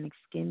organic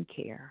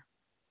skincare.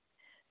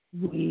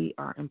 We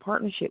are in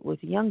partnership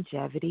with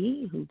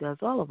Longevity, who does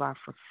all of our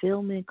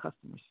fulfillment,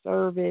 customer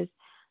service,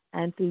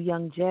 and through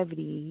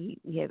Longevity,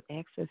 we have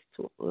access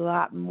to a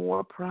lot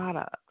more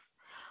products.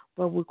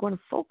 But we're going to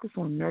focus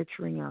on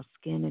nurturing our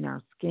skin and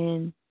our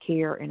skin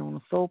care and on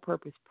a Soul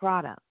Purpose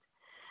product.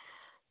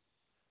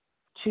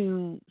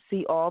 To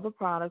see all the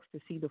products, to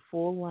see the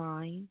full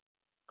line,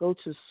 go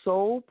to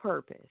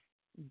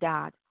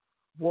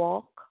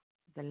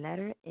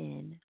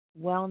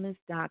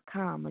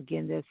soulpurpose.walk.wellness.com.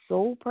 Again, that's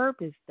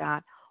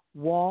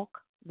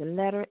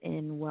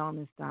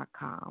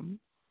soulpurpose.walk.wellness.com.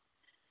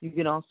 You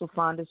can also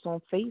find us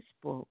on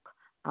Facebook.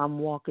 I'm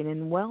Walking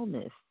in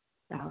Wellness.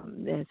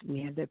 We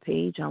have that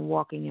page on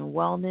Walking in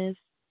Wellness,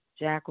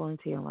 Jacqueline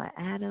Taylor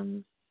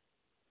Adams.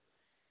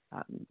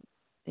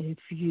 If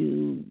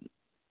you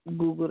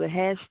Google the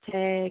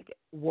hashtag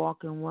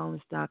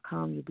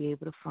walkinwellness.com, you'll be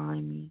able to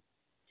find me.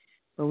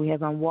 But we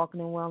have on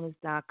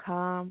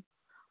walkinwellness.com,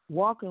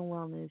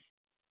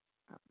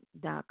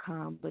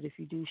 walkinwellness.com. But if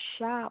you do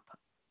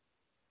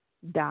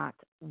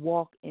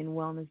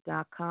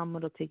shop.walkinwellness.com,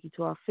 it'll take you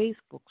to our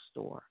Facebook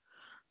store.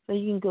 So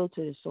you can go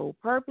to the Soul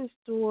Purpose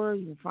store.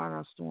 You can find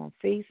our store on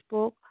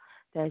Facebook.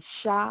 That's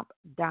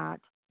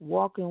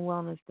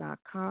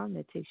shop.walkinwellness.com.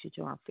 That takes you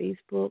to our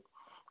Facebook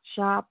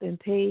shop and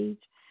page.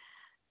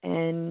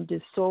 And the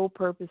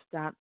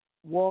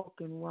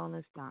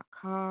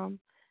soulpurpose.walkinwellness.com.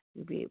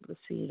 You'll be able to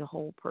see the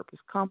whole Purpose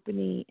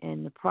Company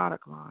and the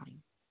product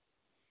line.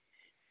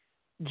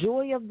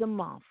 Joy of the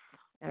month.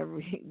 We're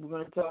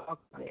going to talk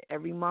about it.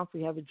 Every month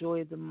we have a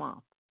joy of the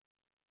month.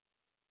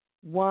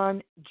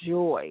 One,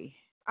 joy.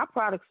 Our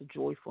products are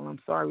joyful. I'm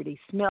sorry. They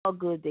smell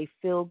good. They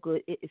feel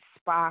good. It is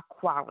spa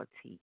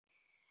quality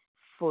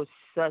for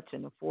such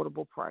an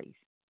affordable price.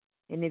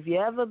 And if you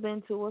ever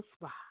been to a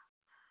spa,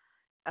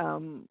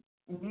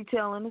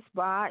 retail in a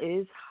spa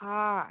is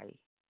high.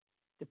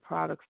 The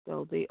products,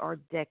 though, they are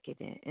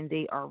decadent and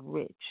they are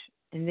rich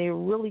and they're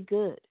really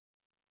good.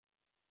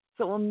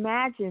 So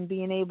imagine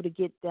being able to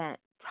get that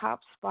top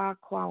spa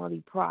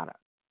quality product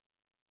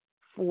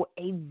for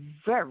a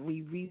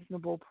very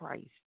reasonable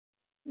price.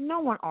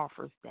 No one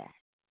offers that.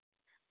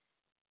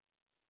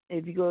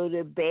 If you go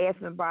to Bath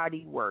and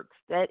Body Works,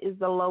 that is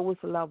the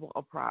lowest level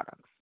of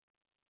products.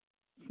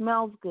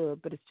 Smells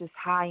good, but it's just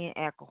high in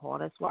alcohol.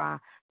 That's why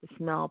the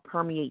smell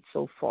permeates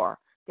so far.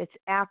 That's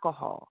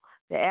alcohol.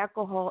 The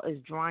alcohol is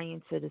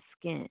drying to the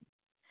skin,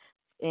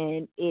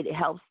 and it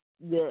helps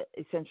the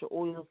essential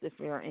oils, if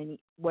there are any,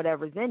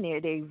 whatever's in there,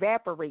 they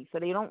evaporate, so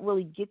they don't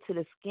really get to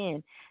the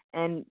skin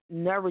and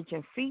nourish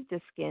and feed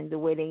the skin the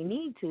way they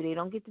need to. They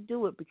don't get to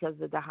do it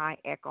because of the high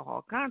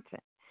alcohol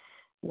content.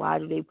 Why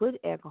do they put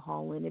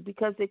alcohol in it?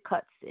 Because it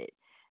cuts it.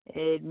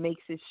 It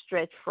makes it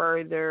stretch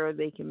further.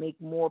 They can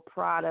make more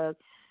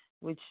product,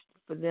 which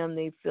for them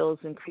they feel is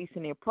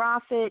increasing their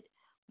profit,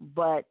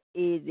 but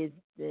it is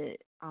the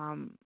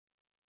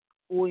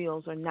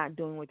oils are not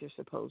doing what they're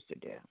supposed to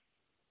do.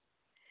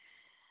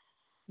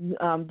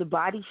 The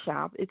Body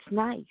Shop, it's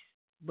nice,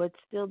 but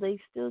still they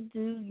still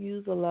do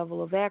use a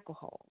level of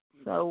alcohol.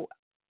 So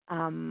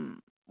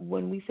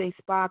when we say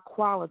spa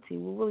quality,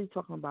 we're really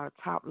talking about a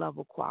top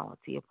level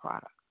quality of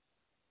product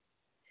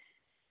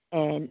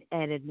and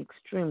at an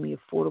extremely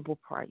affordable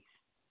price.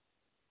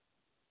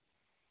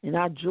 And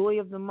our joy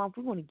of the month,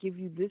 we want to give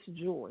you this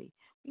joy.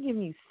 We're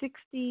giving you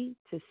 $60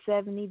 to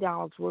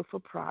 $70 worth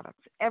of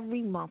products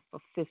every month for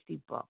 $50,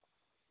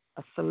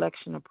 a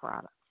selection of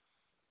products.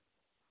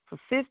 For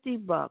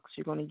 $50,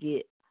 you're going to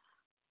get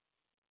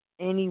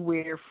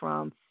anywhere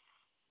from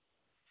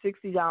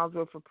 $60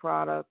 worth of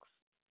products,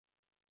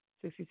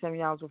 $60,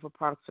 $70 worth of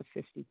products for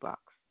 $50.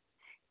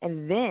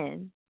 And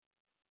then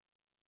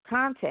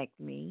contact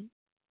me,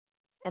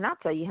 and I'll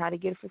tell you how to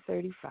get it for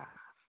 $35.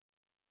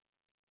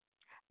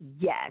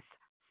 Yes,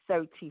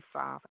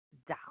 $35,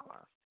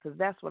 because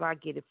that's what I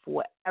get it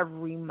for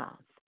every month.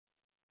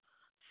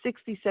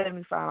 $60,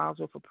 $75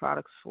 worth of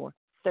products for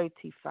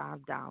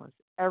 $35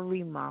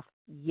 every month.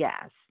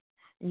 Yes,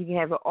 and you can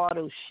have it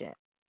auto ship.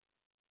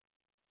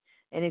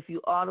 And if you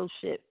auto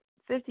ship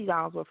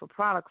 $50 worth of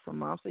products a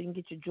month, so you can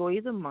get your joy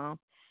of the month,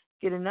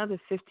 get another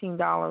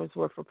 $15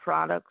 worth of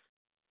products,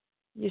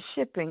 your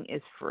shipping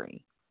is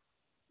free.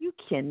 You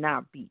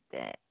cannot beat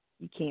that.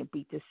 You can't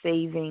beat the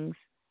savings,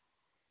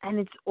 and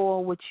it's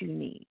all what you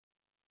need.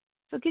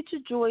 So get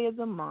your joy of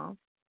the month,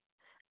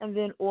 and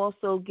then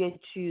also get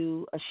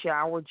you a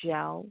shower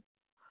gel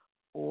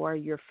or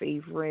your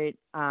favorite,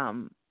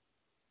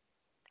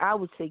 I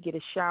would say get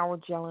a shower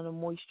gel and a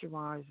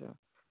moisturizer.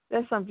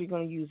 That's something you're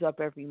going to use up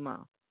every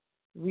month.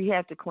 We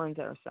have to cleanse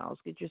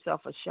ourselves. Get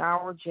yourself a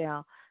shower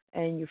gel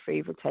and your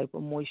favorite type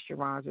of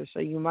moisturizer.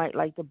 So you might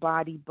like the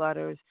body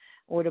butters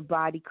or the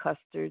body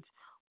custards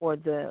or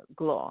the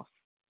gloss.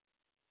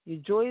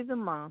 Your joy of the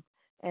month,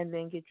 and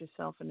then get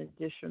yourself an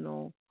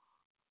additional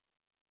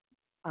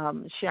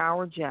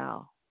shower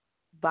gel,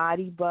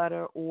 body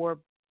butter or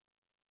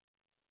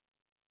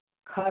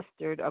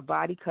custard, a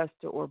body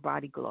custard or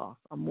body gloss,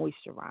 a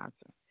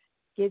moisturizer.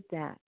 Get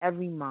that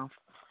every month.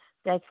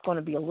 That's going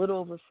to be a little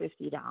over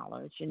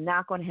 $50. You're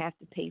not going to have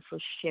to pay for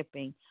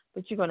shipping,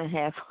 but you're going to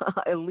have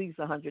at least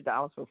 $100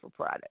 worth of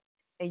product,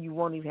 and you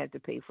won't even have to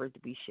pay for it to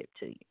be shipped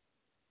to you.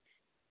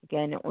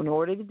 Again, in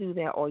order to do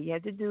that, all you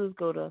have to do is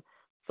go to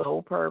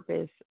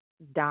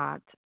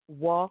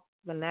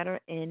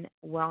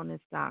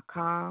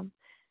soulpurpose.walkNWellness.com.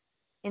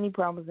 Any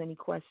problems, any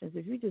questions,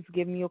 if you just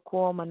give me a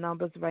call, my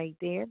number's right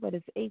there, but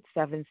it's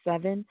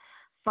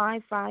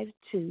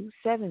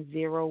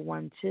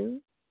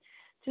 877-552-7012.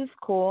 Just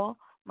call.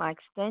 My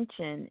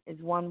extension is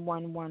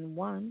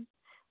 1111,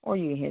 or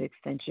you can hit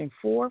extension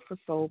 4 for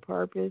Soul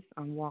Purpose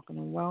on Walking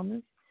and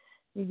Wellness.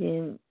 You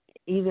can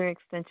either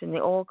extension, they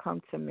all come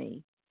to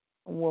me.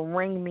 Will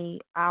ring me.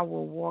 I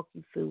will walk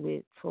you through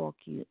it, talk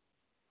you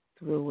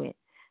through it.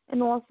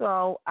 And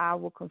also, I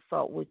will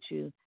consult with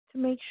you to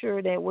make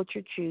sure that what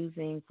you're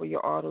choosing for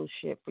your auto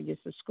ship, for your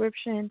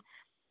subscription,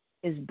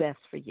 is best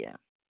for you,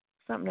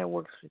 something that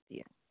works with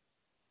you.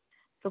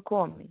 So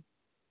call me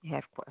if you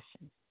have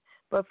questions.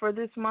 But for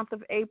this month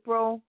of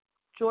April,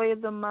 joy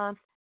of the month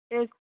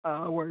is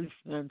our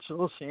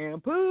essential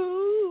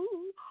shampoo.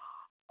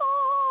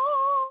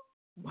 Oh,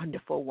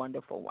 wonderful,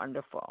 wonderful,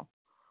 wonderful.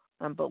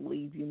 And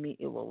believe you me,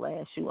 it will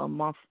last you a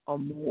month or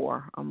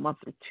more, a month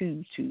or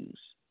two.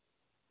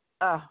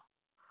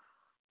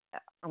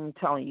 I'm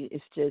telling you,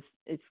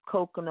 it's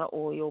coconut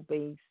oil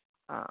based,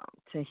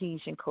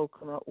 Tahitian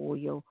coconut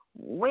oil,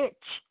 rich,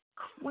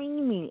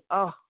 creamy.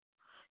 Oh,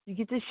 you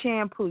get the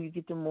shampoo, you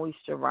get the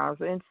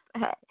moisturizer, and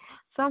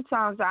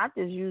sometimes I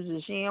just use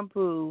the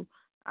shampoo.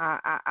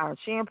 I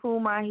shampoo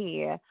my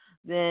hair,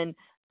 then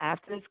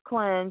After it's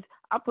cleansed,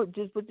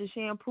 just put the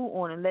shampoo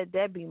on and let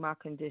that be my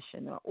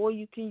conditioner. Or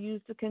you can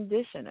use the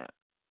conditioner.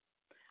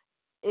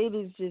 It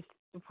is just,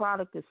 the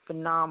product is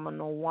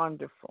phenomenal,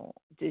 wonderful.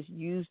 Just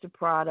use the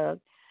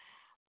product.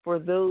 For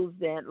those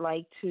that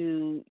like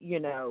to,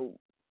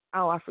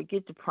 I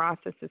forget the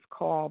process it's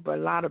called, but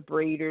a lot of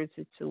braiders,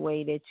 it's a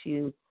way that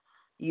you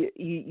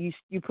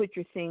put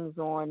your things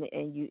on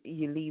and you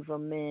leave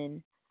them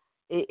in.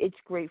 It's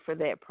great for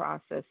that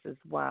process as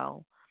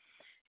well.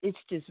 It's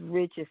just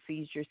rich. It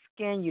feeds your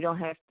skin. You don't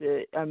have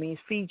to, it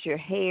feeds your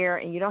hair,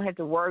 and you don't have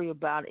to worry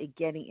about it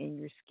getting in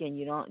your skin.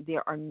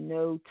 There are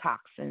no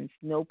toxins,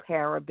 no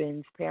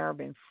parabens,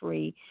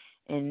 paraben-free,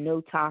 and no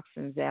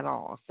toxins at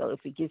all. So if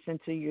it gets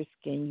into your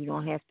skin, you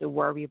don't have to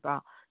worry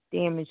about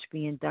damage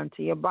being done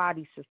to your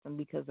body system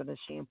because of the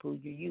shampoo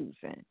you're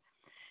using.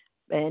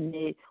 And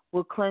it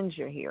will cleanse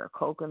your hair.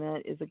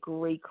 Coconut is a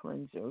great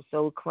cleanser.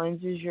 So it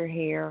cleanses your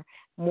hair,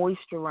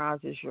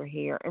 moisturizes your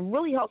hair, and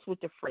really helps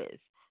with the frizz.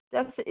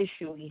 That's the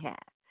issue we have.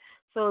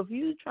 So if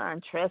you try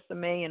and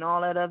Tresemme and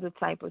all that other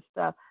type of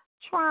stuff,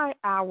 try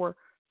our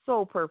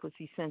Soul Purpose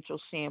Essential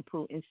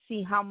Shampoo and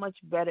see how much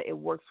better it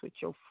works with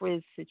your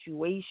frizz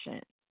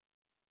situation.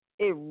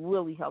 It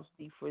really helps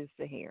defrizz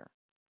the hair.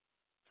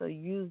 So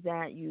use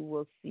that. You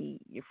will see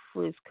your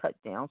frizz cut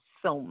down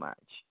so much.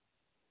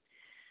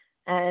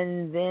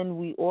 And then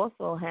we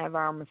also have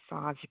our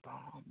massage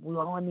balm. We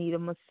all need a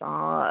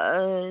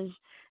massage.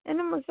 And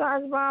the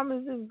massage balm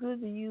is as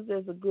good to use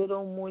as a good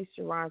old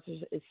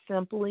moisturizer. It's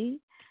simply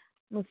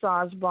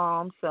massage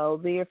balm, so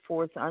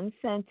therefore it's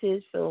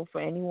unscented. So for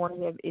anyone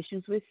who have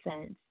issues with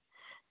scents,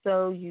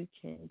 so you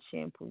can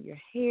shampoo your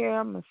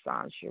hair,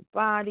 massage your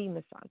body,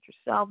 massage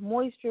yourself,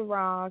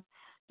 moisturize,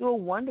 do a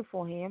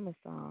wonderful hand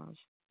massage.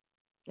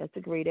 That's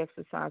a great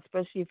exercise,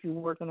 especially if you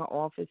work in an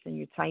office and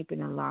you're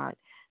typing a lot.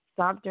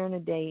 Stop during the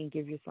day and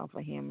give yourself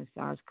a hand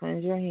massage.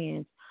 Cleanse your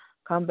hands.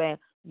 Come back.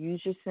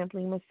 Use your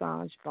Simply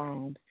Massage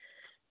Balm.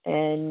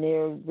 And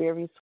they're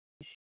very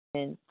sweet.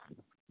 And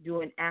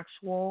do an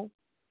actual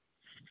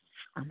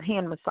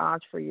hand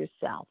massage for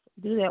yourself.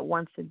 Do that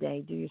once a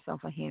day. Do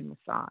yourself a hand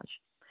massage.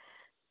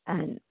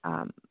 And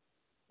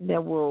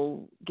that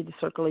will get the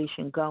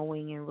circulation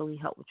going and really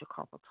help with your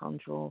carpal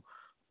tunnel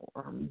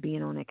or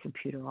being on that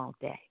computer all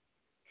day.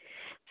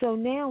 So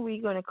now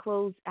we're going to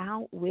close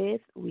out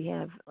with, we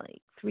have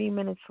like 3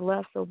 minutes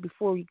left. So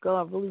before we go,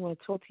 I really want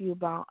to talk to you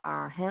about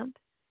our hemp.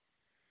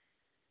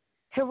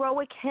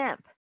 Heroic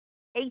Hemp,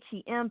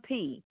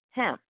 H-E-M-P,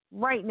 hemp.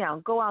 Right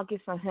now, go out and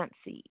get some hemp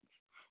seeds.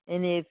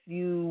 And if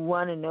you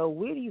want to know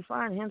where do you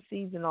find hemp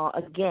seeds and all,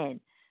 again,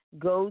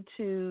 go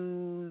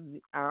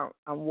to our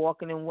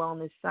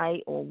WalkNWellness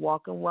site or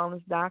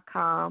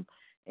WalkNWellness.com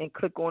and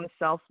click on the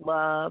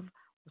self-love,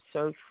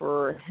 search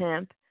for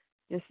hemp.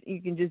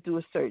 You can just do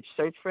a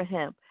search for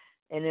hemp,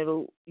 and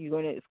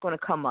it's gonna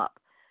come up.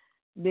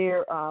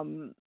 There,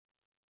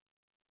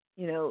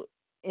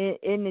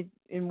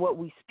 in what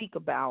we speak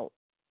about,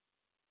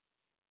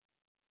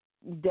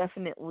 we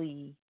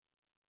definitely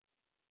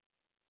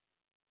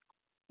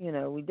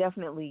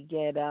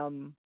get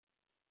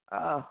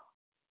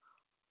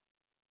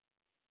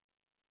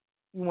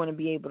you want to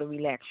be able to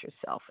relax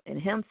yourself,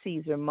 and hemp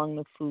seeds are among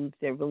the foods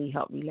that really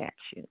help relax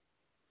you.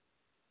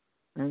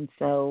 And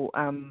so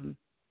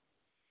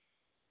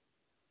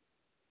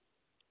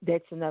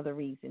that's another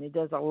reason. It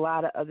does a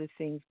lot of other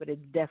things, but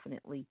it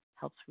definitely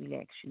helps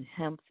relax you.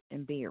 Hemps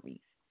and berries.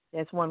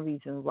 That's one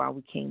reason why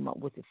we came up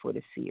with it for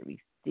the series.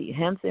 The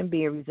hemps and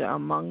berries are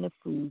among the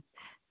foods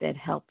that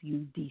help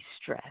you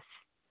de-stress.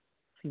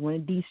 If you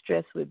want to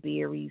de-stress with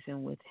berries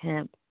and with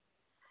hemp,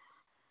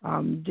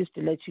 just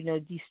to let you know,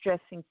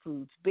 de-stressing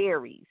foods,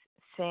 berries,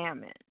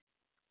 salmon,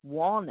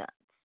 walnuts,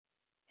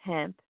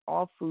 hemp,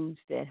 all foods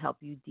that help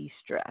you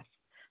de-stress.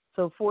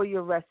 So for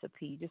your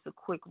recipe, just a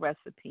quick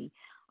recipe,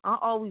 I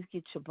always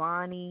get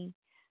Chobani,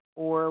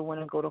 or when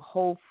I go to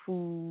Whole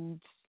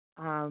Foods,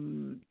 I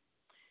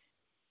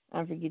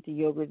forget the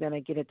yogurt that I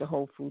get at the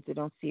Whole Foods. I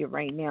don't see it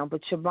right now. But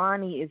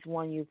Chobani is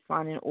one you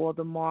find in all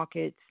the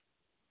markets.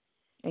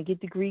 I get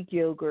the Greek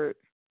yogurt,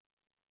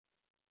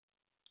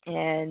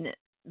 and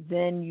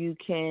then you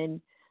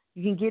can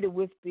get it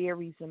with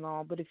berries and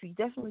all. But if you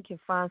definitely can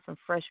find some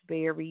fresh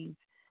berries,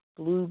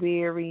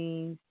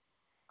 blueberries,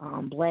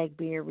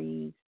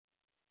 blackberries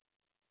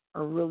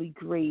are really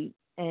great.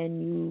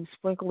 And you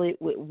sprinkle it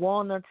with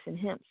walnuts and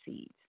hemp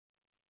seeds.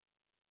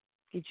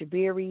 Get your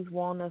berries,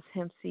 walnuts,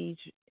 hemp seeds,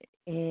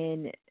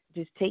 and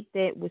just take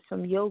that with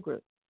some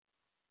yogurt.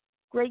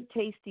 Great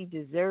tasty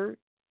dessert.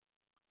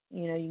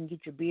 You can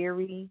get your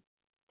berry.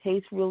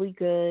 Tastes really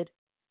good.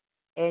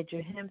 Add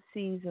your hemp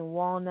seeds and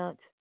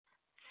walnuts.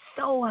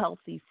 So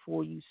healthy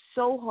for you.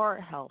 So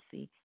heart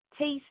healthy.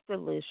 Tastes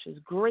delicious.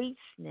 Great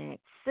snack.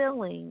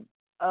 Filling.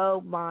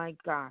 Oh, my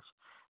gosh.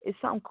 It's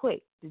something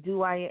quick to do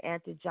while you're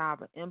at the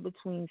job, an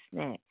in-between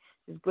snack.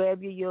 Just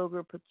grab your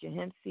yogurt, put your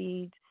hemp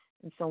seeds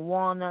and some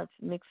walnuts,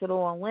 mix it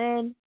all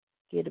in,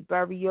 get a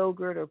berry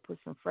yogurt or put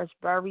some fresh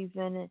berries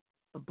in it,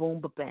 boom,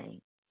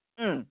 ba-bang.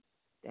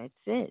 That's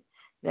it.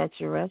 That's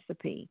your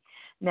recipe.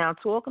 Now,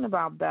 talking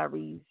about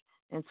berries,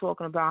 and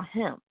talking about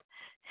hemp.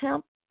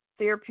 Hemp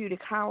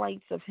therapeutic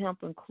highlights of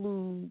hemp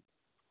include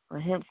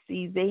hemp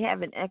seeds. They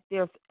have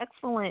there's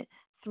excellent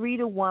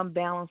 3-to-1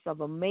 balance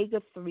of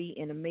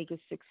omega-3 and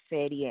omega-6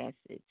 fatty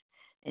acids,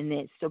 and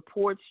it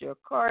supports your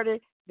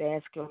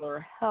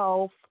cardiovascular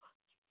health,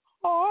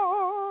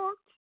 heart.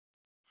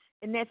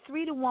 And that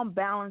 3-to-1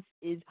 balance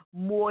is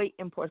muy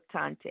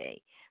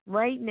importante.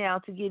 Right now,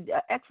 to get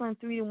an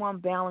excellent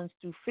 3-to-1 balance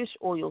through fish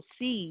oil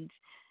seeds,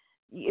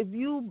 if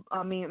you,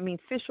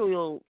 fish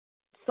oil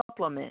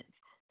supplements,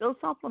 those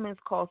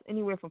supplements cost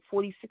anywhere from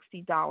 $40,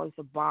 $60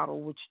 a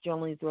bottle, which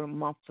generally is a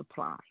month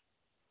supply.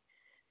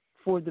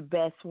 For the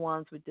best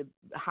ones with the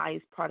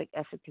highest product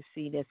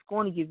efficacy, that's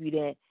going to give you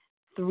that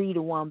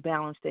 3-to-1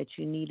 balance that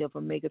you need of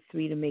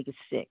omega-3 to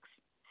omega-6.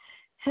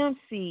 Hemp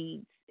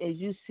seeds, as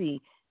you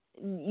see,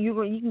 you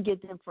can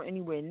get them for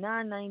anywhere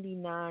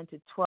 $9.99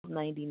 to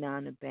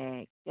 $12.99 a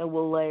bag. That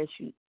will last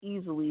you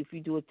easily if you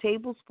do a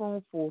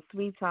tablespoonful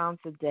 3 times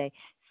a day.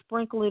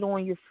 Sprinkle it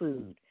on your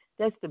food.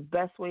 That's the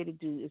best way to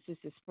do it, is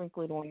just to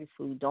sprinkle it on your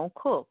food. Don't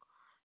cook.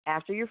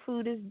 After your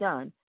food is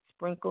done,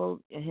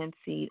 sprinkle a hemp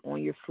seed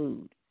on your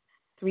food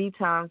 3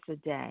 times a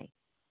day.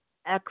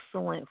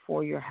 Excellent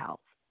for your health.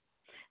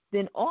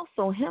 Then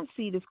also, hemp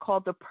seed is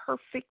called the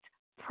perfect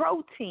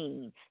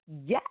protein.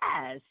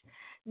 Yes.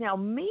 Now,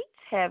 meats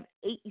have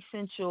 8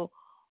 essential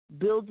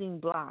building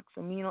blocks,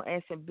 amino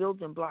acid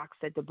building blocks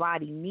that the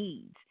body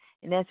needs.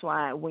 And that's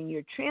why when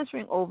you're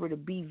transferring over to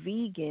be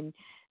vegan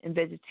and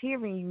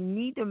vegetarian, you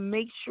need to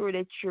make sure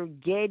that you're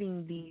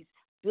getting these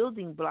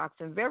building blocks.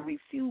 And very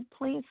few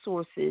plant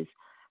sources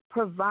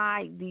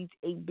provide these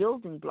 8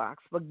 building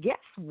blocks. But guess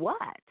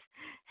what?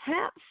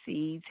 Hemp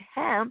seeds,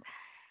 hemp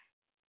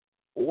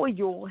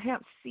oil,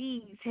 hemp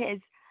seeds has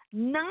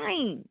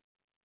 9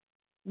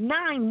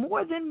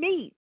 more than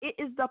meat. It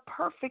is the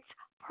perfect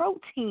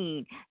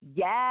protein.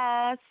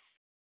 Yes.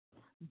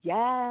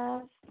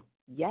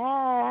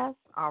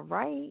 All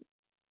right.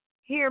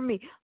 Hear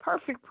me.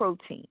 Perfect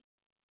protein.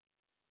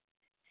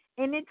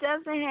 And it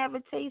doesn't have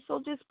a taste,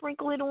 so just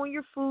sprinkle it on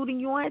your food,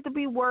 and you don't have to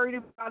be worried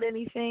about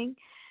anything.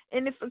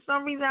 And if for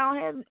some reason I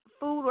don't have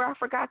food or I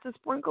forgot to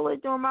sprinkle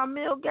it during my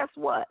meal, guess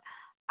what?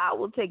 I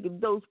will take a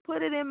dose,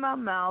 put it in my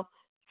mouth,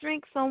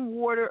 drink some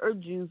water or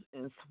juice,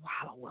 and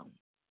swallow them.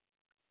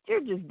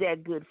 They're just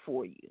that good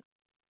for you.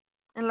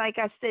 And like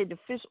I said, the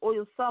fish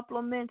oil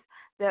supplements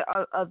that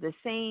are of the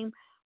same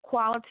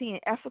quality and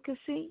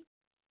efficacy,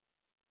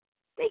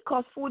 they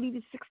cost $40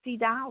 to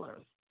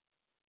 $60.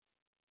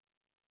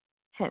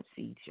 Hemp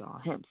seeds, y'all.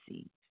 Hemp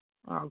seeds.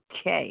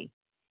 Okay.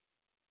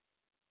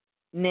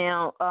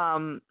 Now,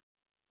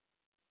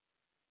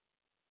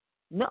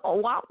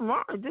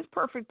 this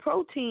perfect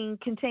protein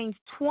contains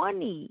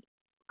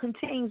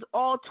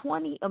all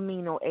 20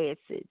 amino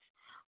acids,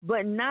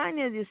 but 9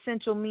 of the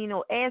essential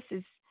amino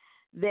acids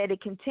that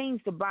it contains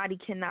the body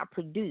cannot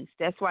produce.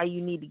 That's why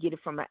you need to get it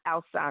from an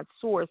outside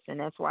source, and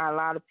that's why a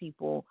lot of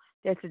people,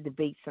 that's a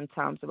debate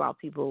sometimes about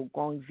people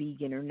going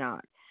vegan or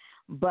not.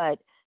 But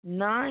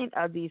 9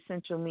 of the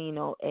essential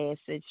amino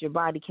acids your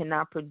body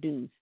cannot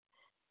produce,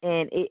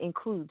 and it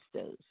includes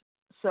those.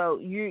 So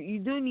you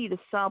do need a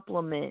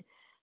supplement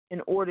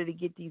in order to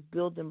get these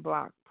building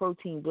blocks,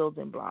 protein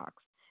building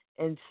blocks.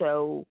 And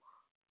so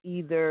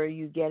either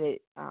you get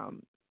it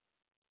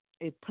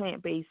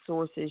plant-based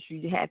sources,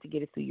 you have to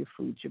get it through your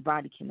foods. Your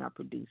body cannot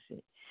produce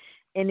it.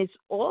 And it's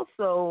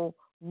also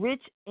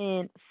rich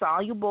in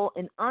soluble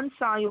and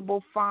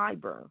insoluble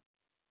fiber,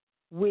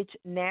 which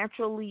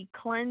naturally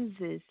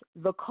cleanses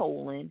the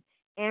colon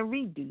and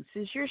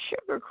reduces your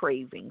sugar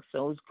cravings.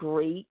 So it's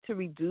great to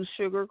reduce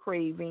sugar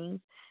cravings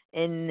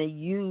and to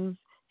use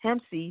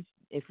hemp seeds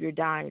if you're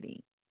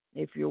dieting,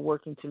 if you're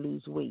working to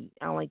lose weight.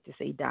 I don't like to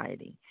say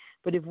dieting,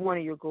 but if one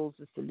of your goals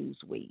is to lose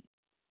weight.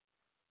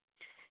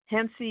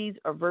 Hemp seeds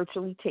are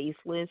virtually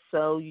tasteless,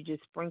 so you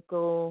just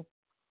sprinkle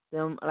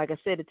them, like I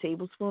said, a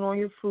tablespoon on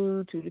your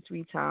food 2 to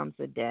 3 times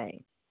a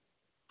day.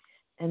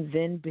 And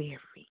then berries.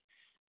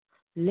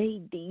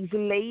 Ladies,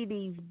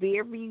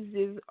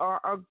 berries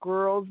are a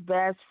girl's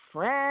best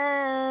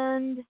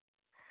friend.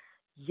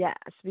 Yes,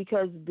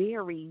 because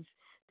berries,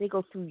 they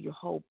go through your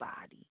whole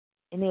body,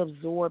 and they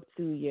absorb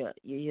through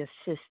your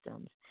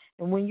systems.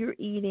 And when you're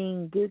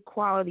eating good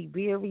quality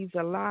berries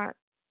a lot,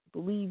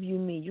 believe you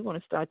me, you're going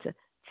to start to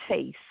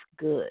taste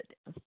good.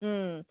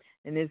 And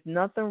there's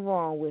nothing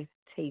wrong with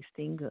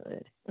tasting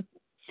good.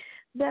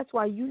 That's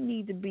why you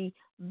need to be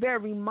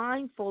very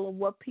mindful of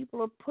what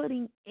people are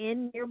putting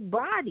in your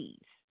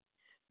bodies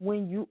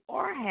when you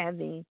are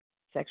having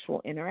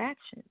sexual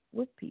interaction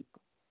with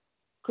people.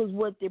 Because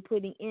what they're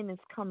putting in is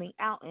coming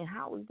out, and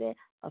how is that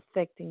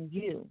affecting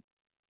you?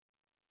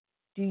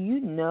 Do you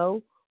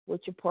know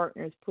what your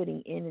partner is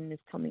putting in and is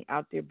coming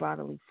out their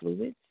bodily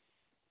fluids?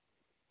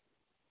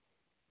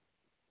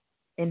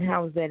 And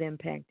how is that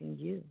impacting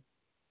you?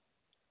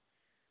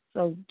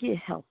 So get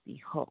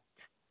healthy, hooked,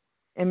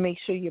 and make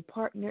sure your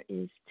partner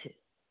is too.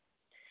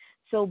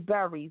 So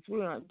berries,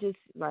 we're going to just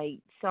like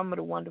some of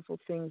the wonderful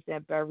things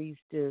that berries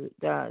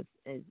does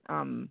is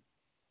one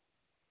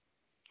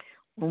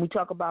When we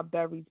talk about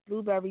berries,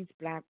 blueberries,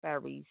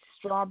 blackberries,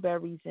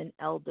 strawberries, and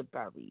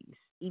elderberries,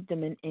 eat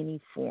them in any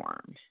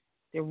form.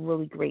 They're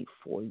really great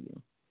for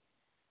you.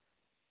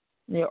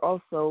 They're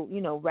also,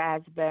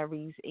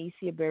 raspberries,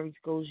 Acacia berries,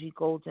 goji,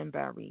 golden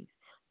berries.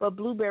 But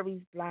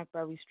blueberries,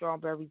 blackberries,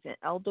 strawberries, and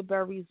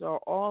elderberries are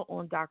all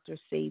on Dr.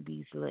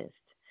 Sabi's list.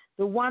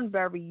 The one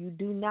berry you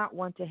do not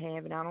want to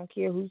have, and I don't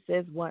care who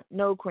says what,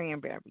 no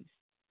cranberries.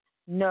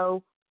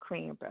 No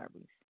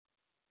cranberries.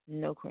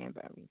 No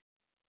cranberries.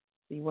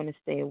 So you want to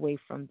stay away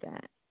from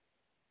that.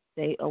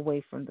 Stay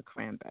away from the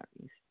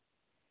cranberries.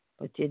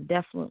 But you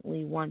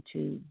definitely want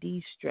to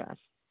de-stress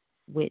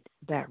with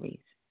berries.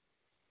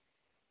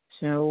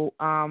 So,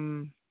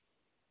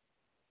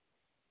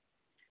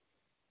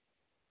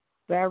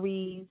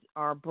 berries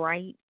are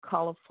bright,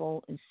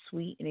 colorful, and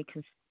sweet, and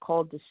it's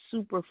called the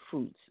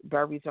superfruits.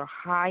 Berries are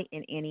high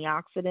in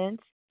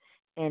antioxidants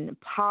and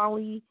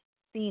polyphenols,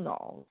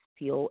 Polyphenols,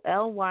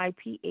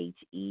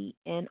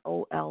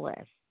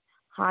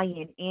 high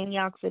in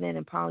antioxidant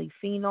and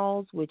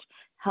polyphenols, which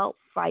help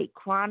fight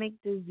chronic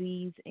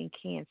disease and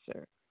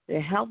cancer.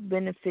 Their health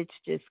benefits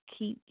just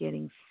keep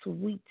getting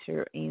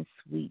sweeter and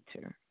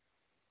sweeter.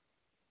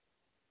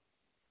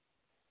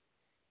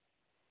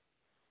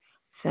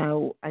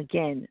 So,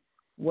 again,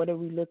 what are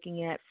we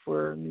looking at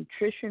for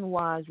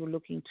nutrition-wise? We're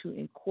looking to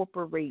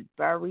incorporate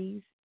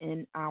berries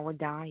in our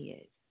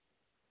diet.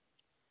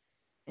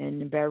 And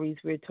the berries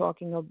we're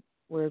talking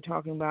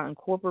about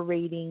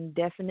incorporating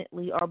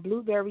definitely are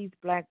blueberries,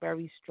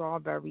 blackberries,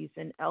 strawberries,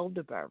 and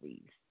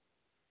elderberries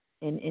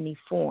in any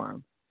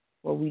form.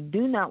 What we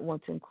do not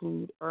want to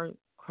include are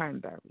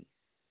cranberries.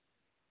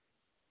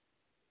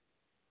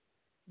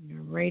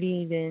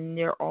 Alrighty, then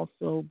there are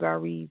also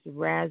berries,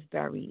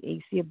 raspberry,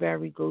 Acacia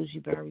berry,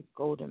 goji berries,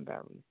 golden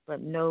berries,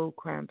 but no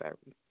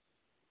cranberries.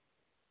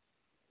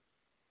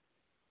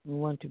 We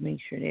want to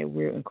make sure that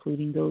we're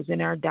including those in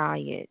our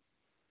diet.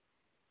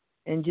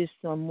 And just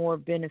some more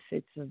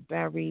benefits of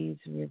berries.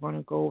 We're going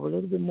to go over a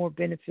little bit more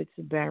benefits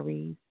of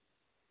berries.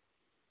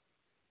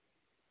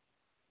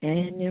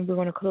 And then we're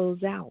going to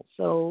close out.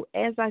 So,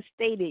 as I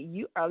stated,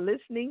 you are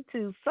listening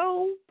to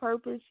Soul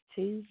Purpose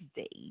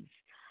Tuesdays.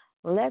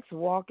 Let's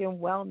walk in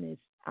wellness.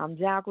 I'm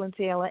Jacqueline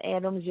Taylor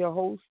Adams, your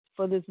host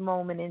for this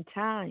moment in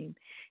time.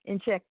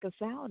 And check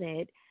us out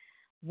at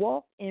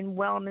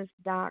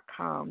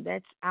WalkNWellness.com.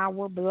 That's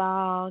our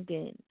blog,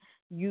 and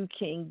you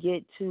can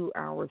get to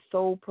our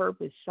Soul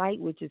Purpose site,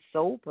 which is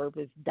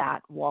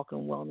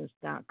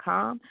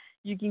soulpurpose.walkandwellness.com.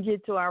 You can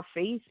get to our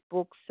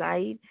Facebook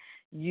site.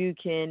 You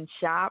can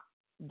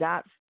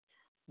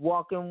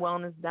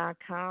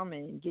shop.walkandwellness.com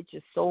and get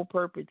your Soul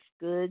Purpose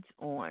goods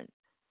on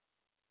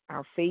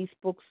our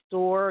Facebook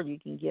store. You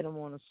can get them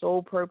on a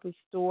Soul Purpose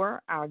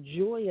store. Our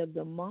Joy of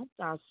the Month,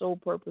 our Soul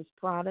Purpose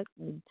product.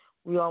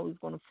 We always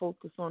going to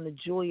focus on the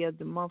Joy of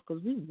the Month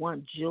because we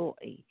want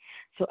joy.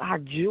 So our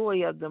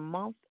Joy of the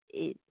Month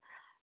is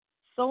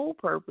Soul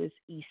Purpose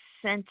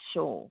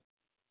Essential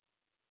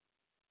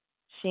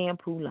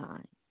shampoo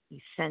line.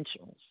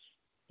 Essentials.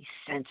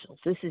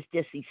 This is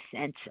just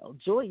essential.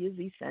 Joy is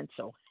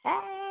essential.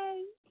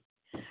 Hey!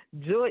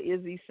 Joy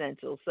is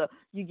essential. So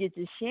you get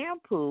the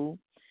shampoo,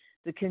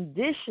 the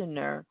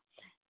conditioner,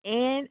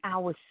 and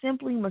our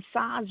Simply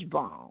Massage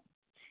Balm.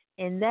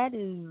 And that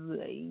is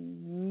like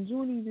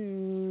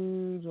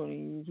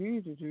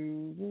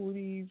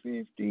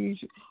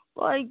 50,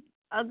 like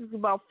it's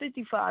about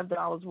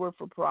 $55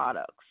 worth of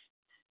products.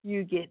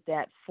 You get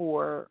that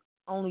for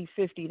only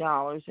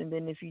 $50. And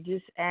then if you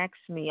just ask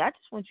me, I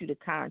just want you to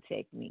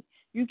contact me.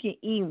 You can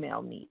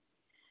email me.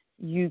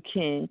 You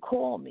can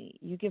call me.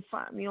 You can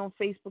find me on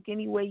Facebook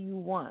any way you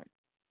want.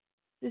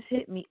 Just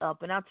hit me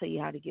up, and I'll tell you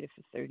how to get it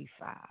for $35.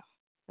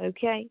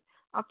 Okay?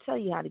 I'll tell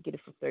you how to get it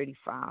for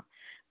 $35.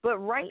 But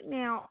right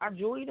now, our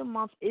Joy of the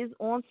Month is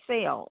on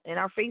sale in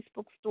our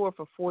Facebook store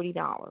for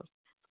 $40.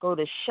 Go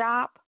to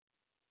shop,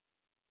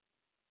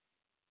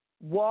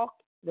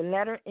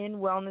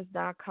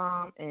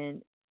 WalkNWellness.com,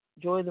 and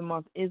Joy of the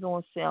Month is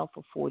on sale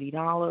for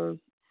 $40.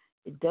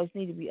 It does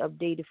need to be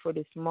updated for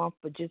this month,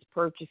 but just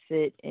purchase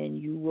it,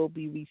 and you will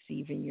be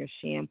receiving your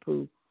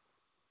shampoo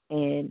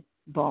and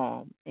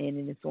balm,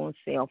 and it's on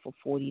sale for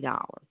 $40.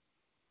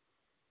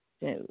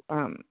 So,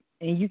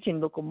 and you can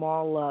look them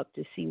all up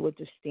to see what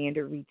the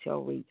standard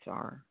retail rates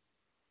are.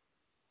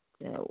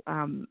 So,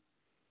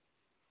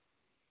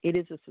 it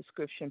is a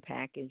subscription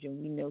package, and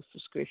we know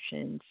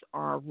subscriptions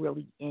are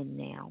really in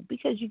now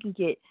because you can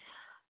get,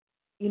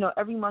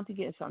 every month you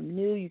get something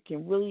new. You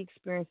can really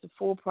experience the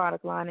full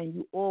product line, and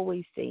you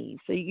always save.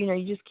 So,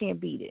 you just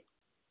can't beat it.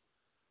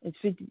 It's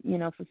for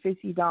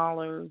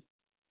 $50.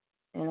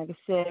 And like I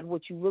said,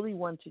 what you really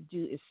want to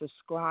do is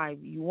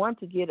subscribe. You want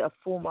to get a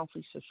full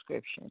monthly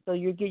subscription. So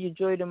you get your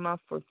Joy of the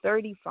Month for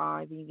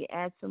 $35, and you can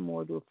add some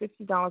more, do a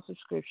 $50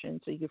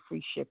 subscription, so you get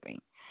free shipping.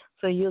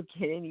 So you'll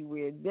get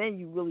anywhere. Then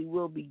you really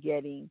will be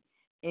getting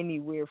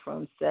anywhere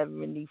from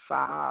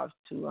 $75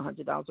 to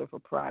 $100 worth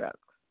of products,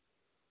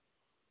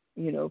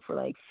 for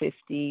like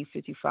 $50,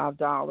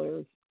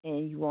 $55,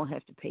 and you won't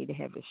have to pay to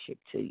have it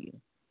shipped to you.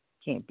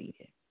 Can't beat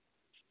it.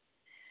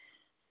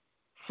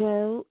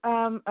 So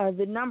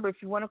the number, if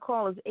you want to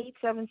call, is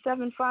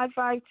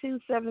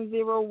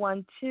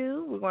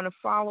 877-552-7012. We're going to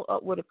follow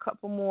up with a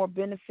couple more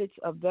benefits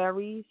of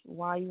berries,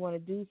 why you want to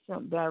do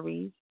some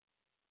berries,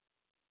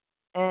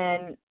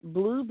 and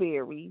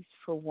blueberries,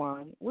 for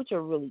one, which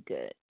are really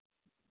good.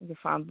 You can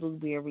find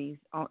blueberries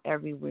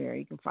everywhere.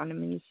 You can find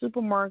them in your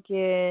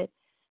supermarket.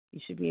 You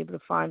should be able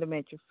to find them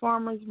at your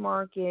farmer's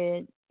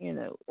market,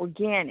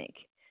 organic.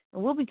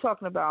 And we'll be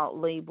talking about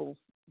labels,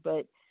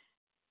 but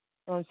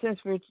since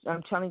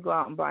I'm trying to go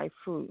out and buy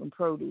fruit and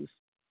produce,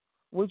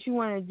 what you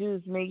want to do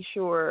is make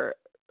sure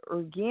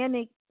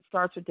organic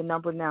starts with the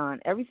number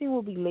 9. Everything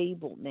will be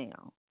labeled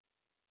now.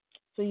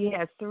 So you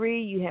have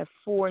 3, you have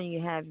 4, and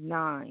you have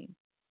 9.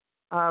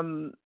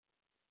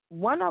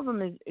 One of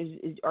them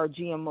are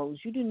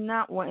GMOs. You do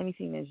not want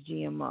anything that's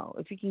GMO.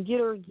 If you can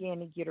get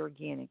organic, get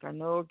organic. I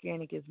know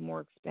organic is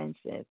more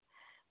expensive.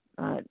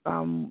 I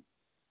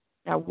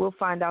will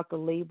find out the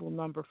label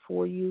number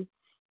for you,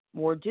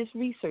 or just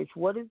research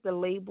what is the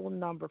label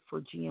number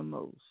for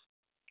GMOs.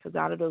 Because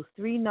out of those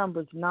 3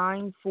 numbers,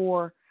 9,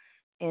 4,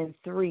 and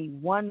 3,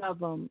 one of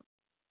them,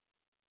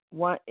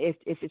 if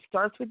it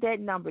starts with that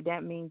number,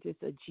 that means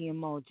it's a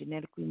GMO,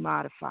 genetically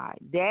modified.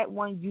 That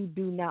one you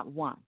do not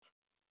want.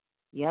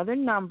 The other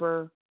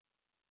number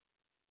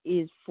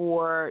is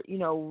for,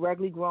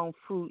 regularly grown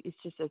fruit. It's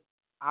just an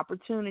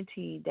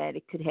opportunity that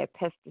it could have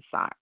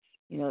pesticides.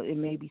 It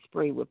may be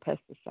sprayed with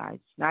pesticides.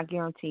 It's not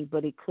guaranteed,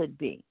 but it could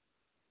be.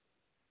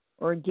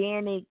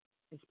 Organic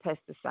is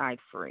pesticide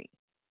free.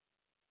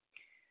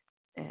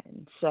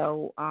 And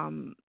so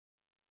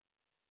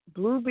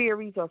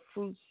blueberries are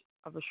fruits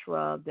of a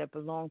shrub that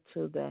belong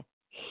to the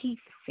heath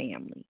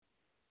family.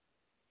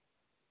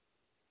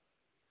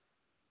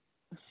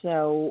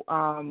 So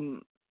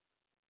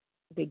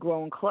they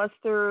grow in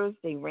clusters.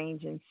 They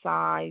range in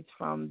size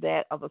from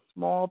that of a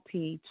small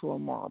pea to a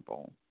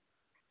marble.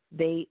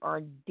 They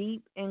are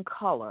deep in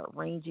color,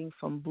 ranging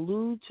from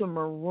blue to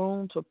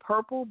maroon to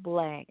purple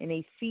black, and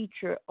they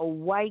feature a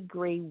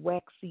white-gray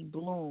waxy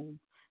bloom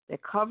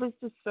that covers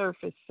the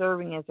surface,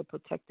 serving as a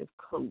protective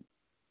coat.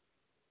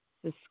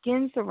 The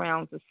skin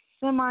surrounds a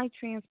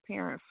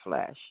semi-transparent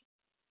flesh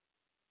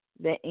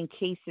that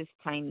encases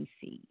tiny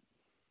seeds.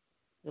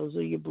 Those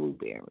are your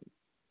blueberries.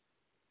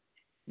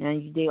 Now,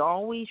 they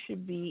always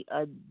should be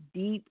a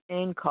deep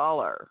in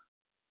color.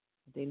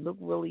 If they look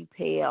really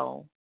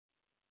pale,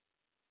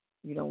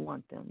 you don't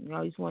want them. You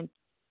always want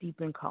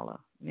deep in color.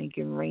 And they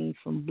can range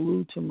from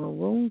blue to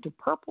maroon to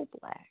purple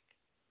black.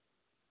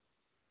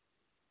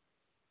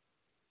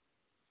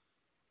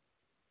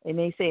 And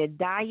they say a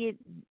diet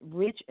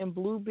rich in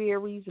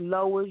blueberries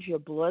lowers your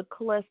blood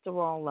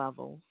cholesterol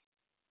levels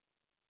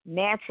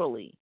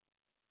naturally.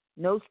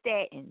 No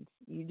statins.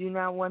 You do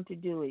not want to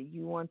do it.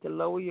 You want to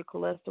lower your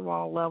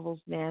cholesterol levels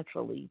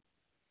naturally.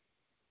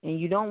 And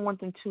you don't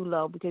want them too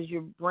low because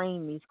your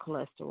brain needs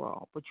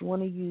cholesterol. But you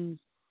want to use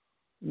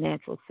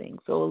natural things.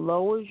 So it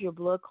lowers your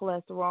blood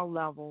cholesterol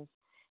levels,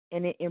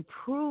 and it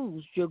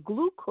improves your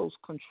glucose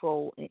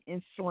control and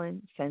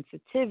insulin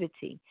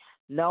sensitivity,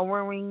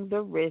 lowering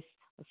the risk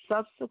of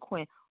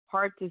subsequent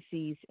heart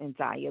disease and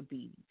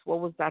diabetes.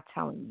 What was I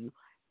telling you?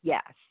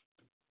 Yes.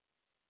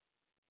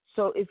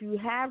 So if you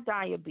have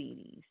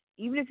diabetes,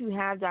 even if you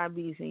have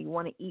diabetes and you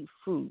want to eat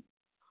fruit,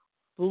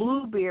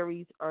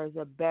 blueberries are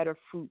a better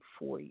fruit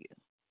for you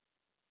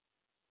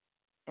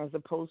as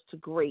opposed to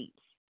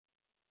grapes.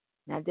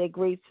 Not that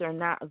grapes are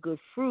not a good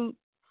fruit,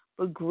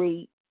 but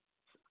grapes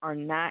are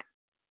not,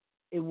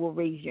 it will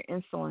raise your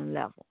insulin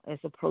level as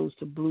opposed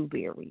to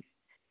blueberries.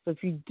 So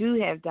if you do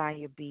have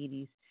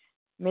diabetes,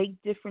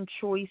 make different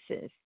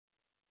choices.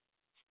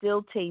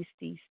 Still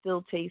tasty,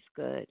 still tastes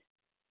good.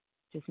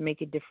 Just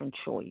make a different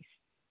choice.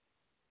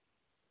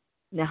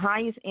 The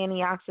highest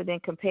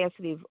antioxidant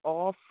capacity of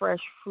all fresh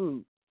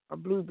fruit are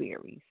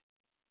blueberries.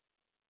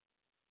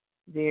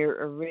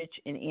 They're rich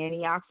in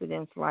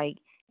antioxidants like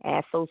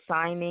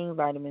anthocyanin,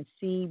 vitamin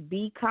C,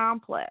 B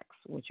complex,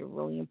 which are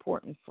really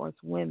important for us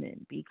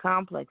women. B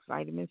complex,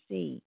 vitamin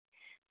C,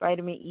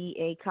 vitamin E,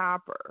 A,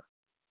 copper,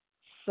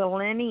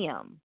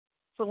 selenium.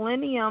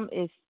 Selenium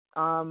is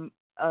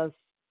a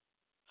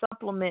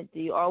supplement that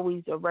you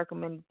always are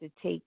recommended to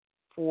take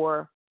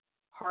for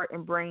heart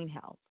and brain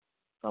health.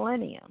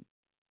 Selenium.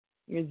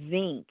 Your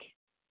zinc,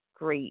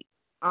 great.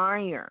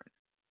 Iron.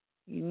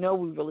 We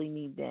really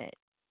need that.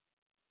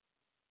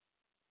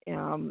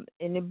 And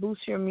it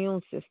boosts your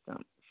immune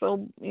system.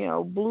 So,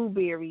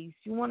 blueberries,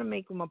 you want to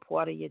make them a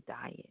part of your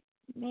diet.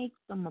 Make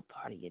them a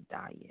part of your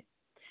diet.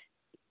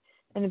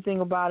 And the thing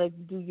about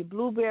it, do your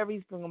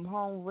blueberries, bring them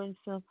home, rinse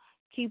them,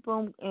 keep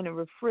them in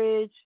a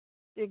fridge.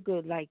 They're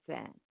good like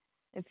that.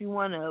 If you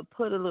want to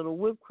put a little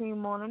whipped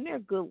cream on them, they're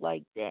good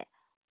like that.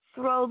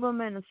 Throw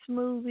them in a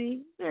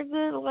smoothie, they're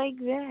good like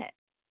that.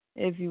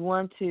 If you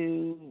want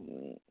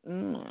to,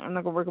 I'm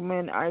not going to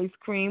recommend ice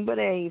cream, but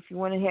hey, if you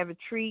want to have a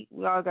treat,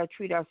 we all got to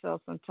treat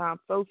ourselves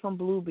sometimes. Throw some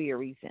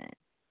blueberries in.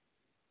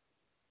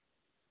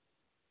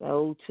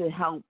 So to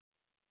help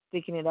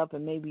thicken it up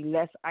and maybe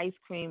less ice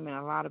cream and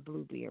a lot of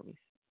blueberries.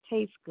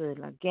 Tastes good.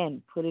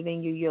 Again, put it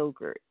in your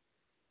yogurt.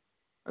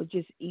 or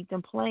just eat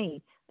them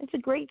plain. It's a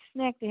great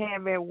snack to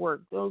have at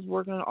work. Those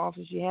working in the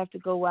office, you have to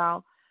go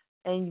out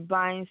and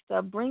buying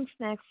stuff. Bring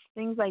snacks,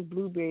 things like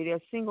blueberry. They're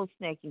a single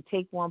snack. You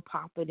take one,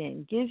 pop it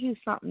in. Gives you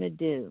something to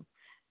do,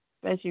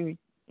 especially if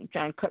you're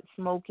trying to cut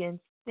smoking,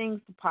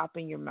 things to pop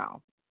in your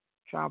mouth.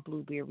 Try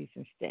blueberries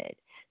instead.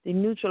 They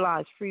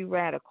neutralize free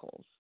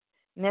radicals,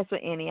 and that's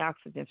what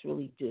antioxidants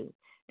really do.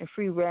 And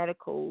free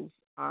radicals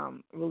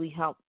really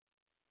helps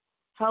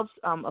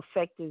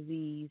affect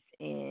disease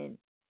and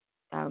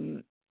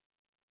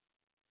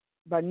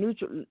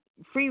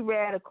free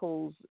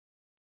radicals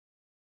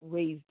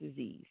raise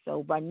disease.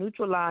 So by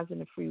neutralizing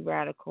the free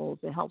radicals,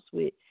 it helps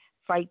with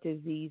fight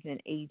disease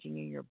and aging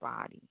in your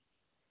body.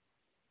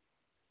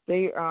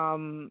 They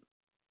and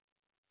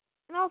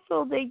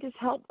also they just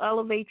help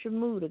elevate your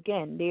mood.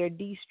 Again, they are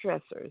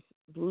de-stressors.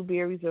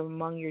 Blueberries are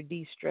among your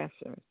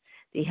de-stressors.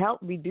 They help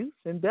reduce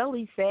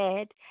belly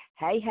fat.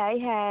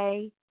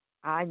 Hey,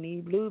 I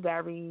need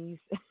blueberries.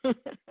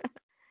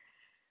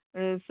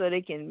 And so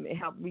they can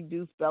help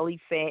reduce belly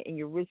fat and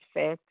your risk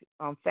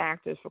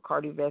factors for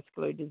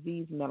cardiovascular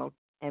disease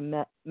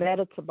and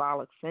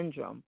metabolic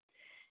syndrome.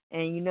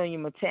 And your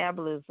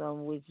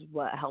metabolism, which is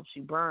what helps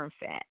you burn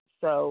fat.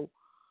 So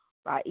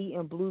by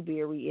eating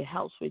blueberry, it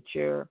helps with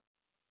your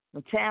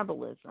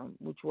metabolism,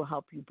 which will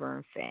help you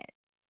burn fat.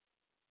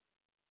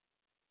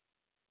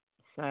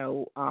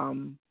 So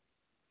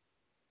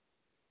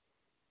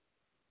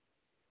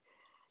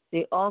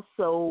they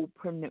also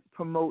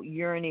promote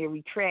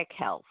urinary tract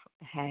health.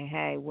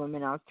 Hey,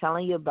 women, I was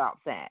telling you about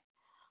that.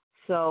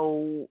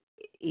 So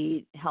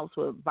it helps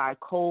with E.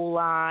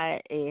 coli.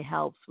 It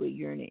helps with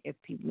urinary. If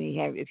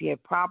you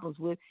have problems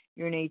with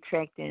urinary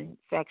tract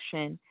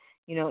infection,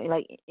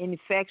 like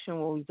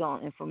infection will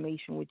result in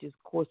inflammation, which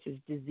causes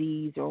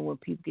disease, or when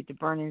people get the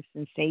burning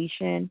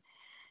sensation.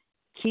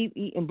 Keep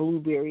eating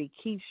blueberry.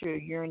 Keeps your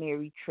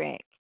urinary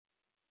tract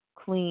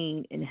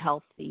clean and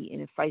healthy,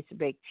 and it fights the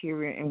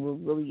bacteria and will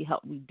really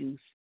help reduce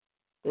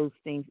those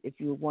things if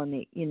you want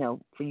it,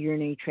 for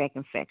urinary tract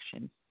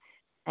infections.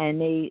 And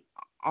they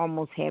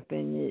almost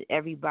happen to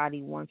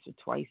everybody once or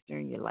twice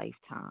during your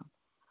lifetime.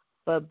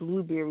 But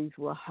blueberries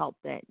will help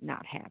that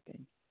not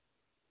happen.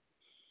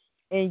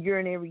 And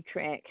urinary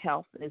tract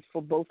health is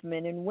for both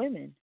men and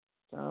women.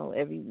 So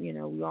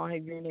we all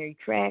have urinary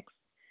tracts,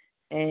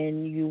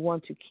 and you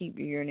want to keep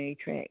your urinary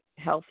tract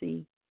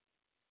healthy.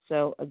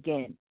 So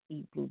again,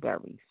 eat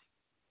blueberries.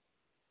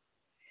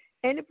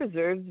 And it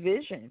preserves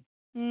vision.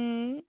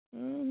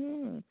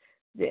 Mm-hmm.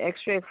 The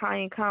extract high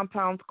in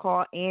compounds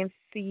called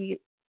anthocyanosides,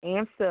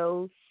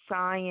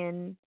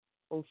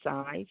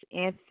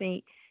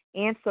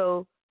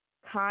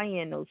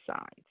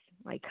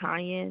 like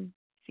cayenne,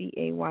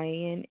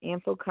 CAYN,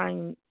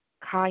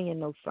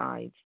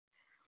 anthocyanosides,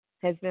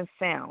 has been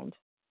found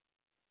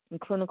in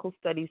clinical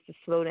studies to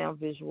slow down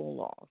visual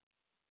loss.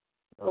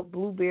 So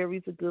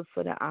blueberries are good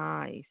for the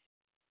eyes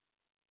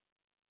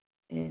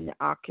and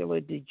ocular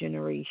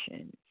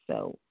degeneration.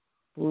 So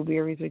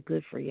blueberries are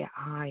good for your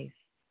eyes.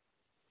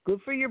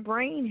 Good for your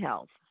brain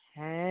health.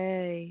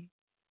 Hey.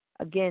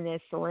 Again,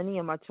 that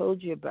selenium I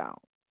told you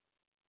about.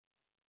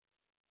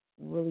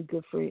 Really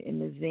good for in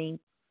the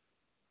zinc,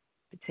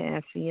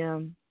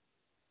 potassium.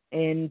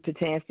 And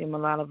potassium a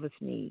lot of us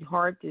need.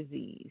 Heart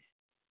disease.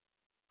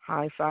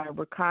 High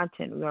fiber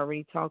content. We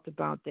already talked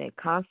about that.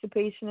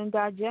 Constipation and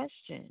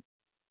digestion.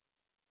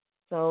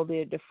 So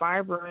the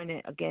fiber in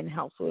it, again,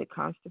 helps with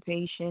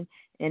constipation,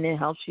 and it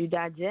helps you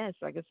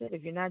digest. Like I said,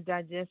 if you're not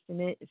digesting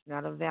it, it's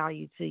not of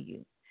value to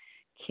you.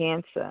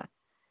 Cancer.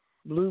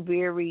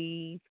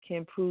 Blueberries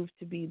can prove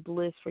to be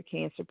bliss for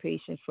cancer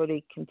patients, for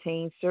they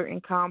contain certain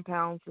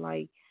compounds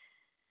like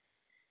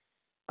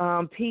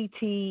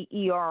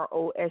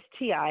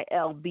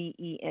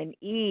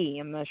PTEROSTILBENE.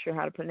 I'm not sure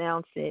how to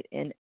pronounce it,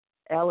 and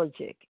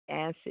ellagic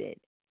acid,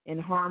 in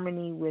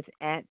harmony with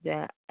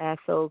the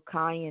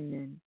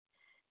anthocyanin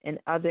and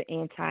other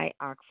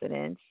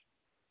antioxidants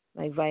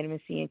like vitamin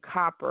C and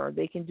copper.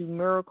 They can do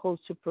miracles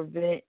to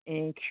prevent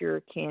and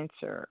cure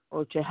cancer,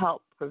 or to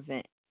help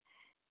prevent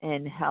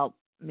and help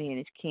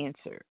manage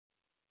cancer.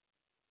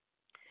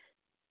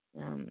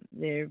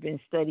 There have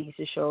been studies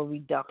to show a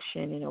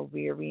reduction in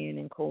ovarian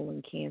and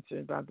colon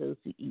cancer by those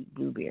who eat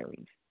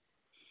blueberries.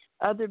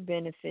 Other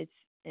benefits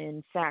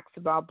and facts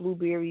about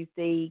blueberries: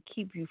 they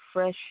keep you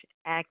fresh,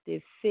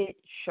 active, fit,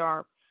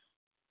 sharp,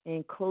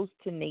 and close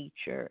to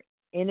nature,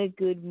 in a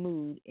good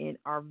mood, and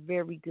are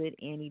very good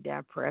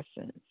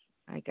antidepressants.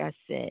 Like I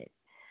said,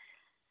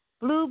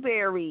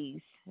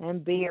 blueberries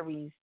and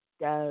berries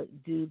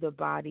do the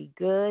body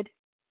good.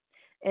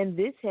 And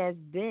this has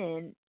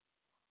been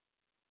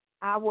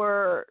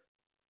our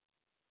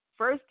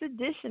first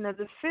edition of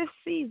the 5th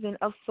season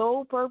of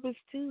Soul Purpose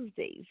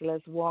Tuesdays.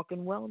 Let's Walk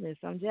in Wellness.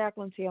 I'm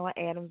Jacqueline Taylor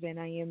Adams, and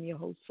I am your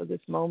host for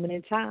this moment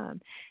in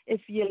time. If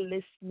you're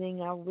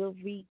listening, I will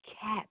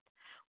recap.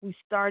 We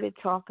started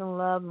talking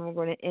love, and we're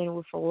going to end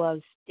with a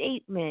love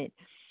statement.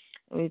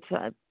 We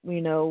talk,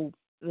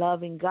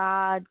 loving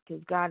God,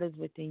 because God is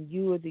within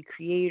you, or the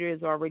Creator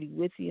is already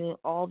with you.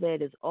 All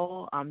that is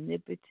all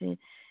omnipotent.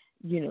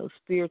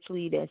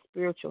 spiritually, that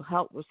spiritual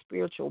health. We're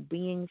spiritual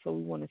beings, so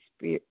we want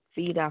to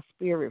feed our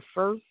spirit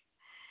first.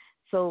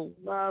 So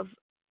love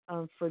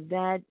for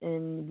that,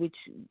 and which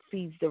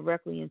feeds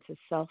directly into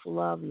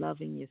self-love,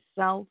 loving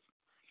yourself.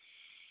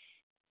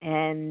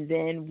 And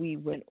then we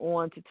went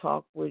on to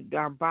talk with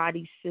our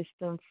body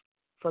system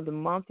for the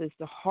month is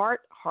the heart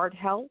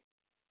health.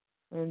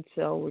 And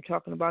so we're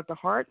talking about the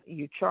heart.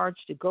 You're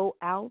charged to go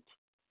out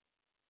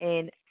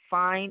and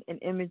find an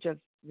image of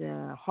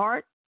the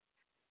heart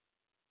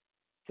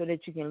so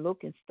that you can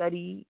look and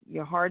study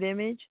your heart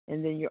image.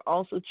 And then you're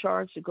also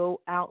charged to go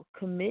out,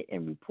 commit,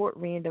 and report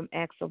random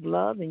acts of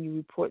love. And you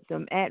report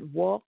them at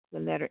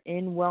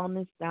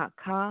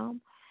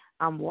WalkNWellness.com.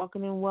 I'm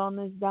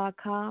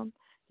WalkNWellness.com.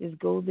 Just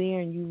go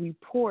there and you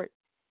report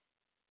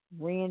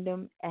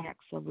random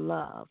acts of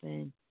love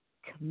and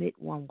commit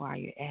one while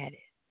you're at it.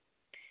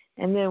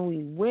 And then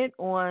we went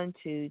on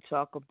to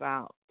talk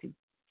about, to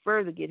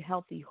further get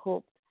healthy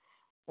hooked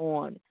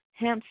on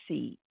hemp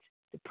seeds,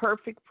 the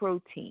perfect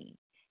protein,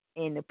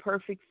 and the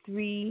perfect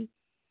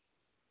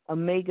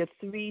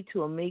omega-3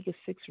 to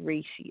omega-6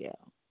 ratio,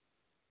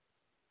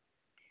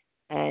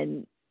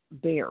 and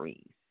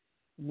berries,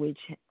 which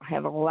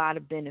have a lot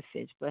of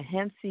benefits. But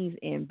hemp seeds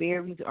and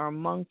berries are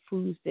among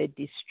foods that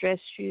distress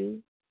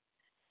you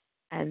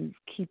and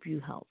keep you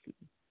healthy.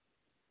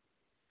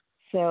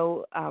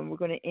 So we're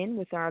going to end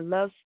with our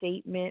love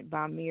statement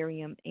by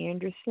Miriam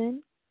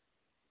Anderson.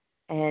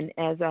 And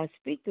as I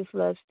speak this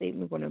love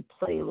statement, we're going to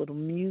play a little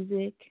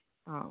music.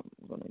 We're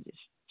going to just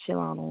chill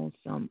out on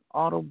some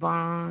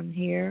Audubon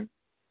here.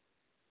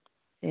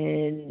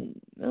 And,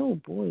 oh,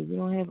 boy, we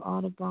don't have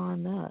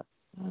Audubon up.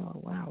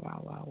 Oh,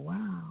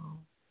 wow.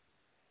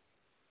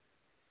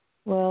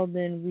 Well,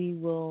 then we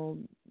will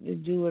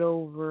do it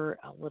over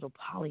a little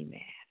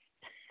polymath.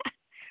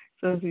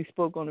 Since we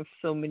spoke on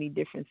so many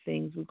different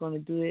things, we're going to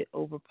do it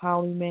over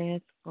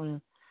polymath. We're going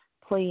to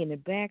play in the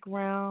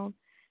background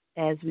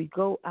as we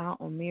go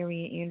out on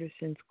Marian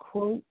Anderson's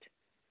quote,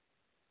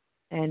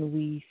 and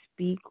we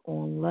speak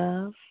on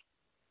love,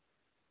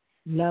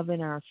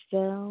 loving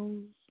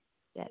ourselves,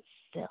 that's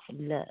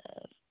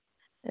self-love.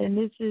 And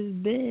this has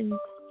been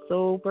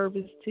Soul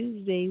Purpose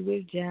Tuesday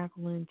with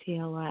Jacqueline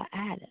Taylor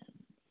Adams.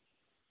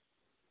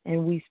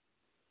 And we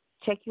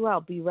check you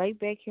out. Be right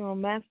back here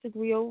on Master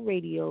Griot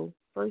Radio,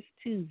 first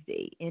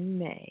Tuesday in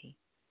May.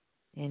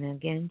 And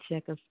again,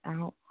 check us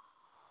out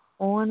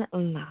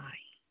online.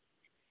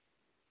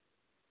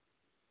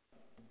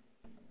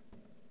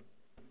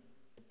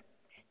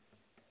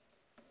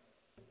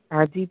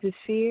 Our deepest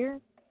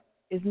fear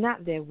is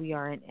not that we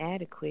are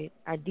inadequate.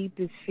 Our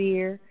deepest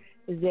fear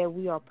is that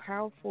we are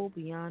powerful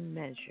beyond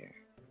measure.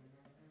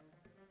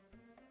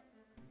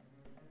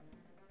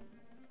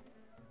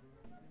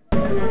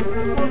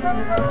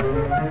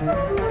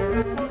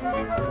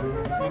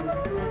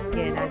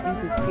 Again, our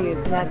deepest fear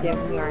is not that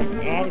we are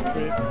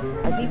inadequate.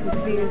 Our deepest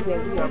fear is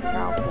that we are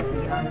powerful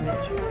beyond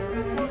measure.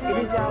 It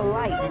is our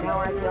light,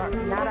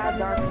 not our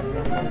darkness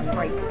that most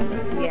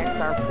frightens. We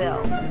ask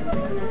ourselves,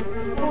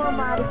 who am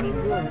I to be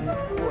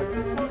brilliant,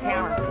 gorgeous,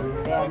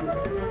 talented, fabulous?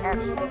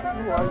 Actually,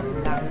 who are you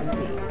not to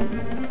be?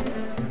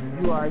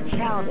 You are a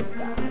child of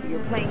God.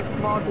 Your playing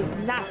small does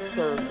not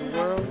serve the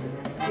world.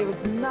 There is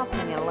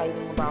nothing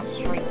enlightening about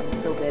strength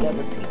so that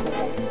other people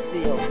won't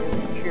feel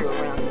insecure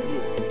around you.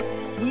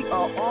 We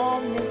are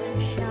all meant to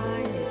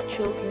shine as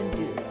children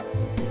do.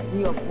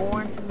 We are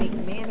born to make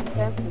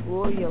manifest the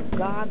glory of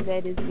God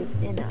that is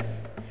within us.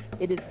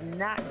 It is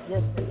not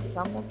just in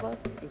some of us,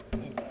 it's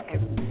in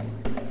everyone.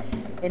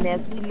 And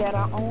as we let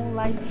our own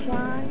light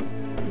shine,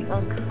 we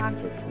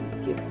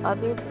unconsciously give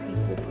other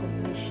people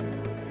permission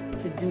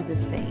to do the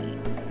same.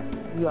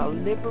 We are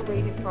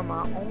liberated from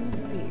our own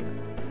fear.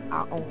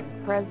 Our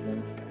own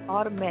presence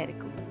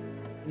automatically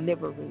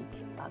liberates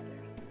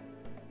others.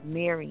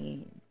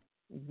 Marianne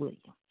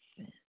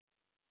Williamson.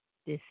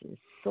 This is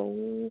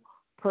Soul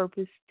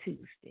Purpose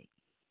Tuesday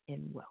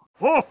in Wellness.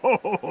 Ho, ho,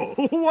 ho, ho.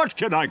 What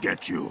can I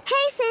get you?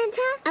 Hey,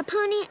 Santa! A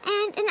pony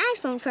and an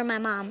iPhone for my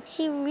mom.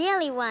 She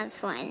really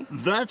wants one.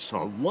 That's a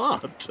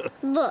lot.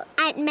 Look,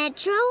 at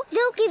Metro,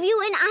 they'll give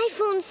you an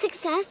iPhone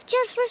 6S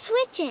just for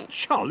switching.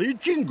 Jolly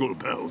jingle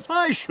bells.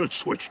 I should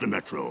switch to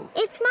Metro.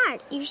 It's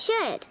smart. You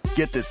should.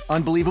 Get this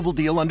unbelievable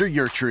deal under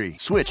your tree.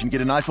 Switch and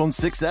get an iPhone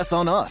 6S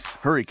on us.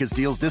 Hurry, because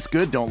deals this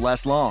good don't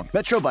last long.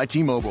 Metro by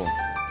T-Mobile.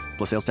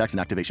 Plus sales tax and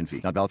activation fee.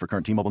 Not valid for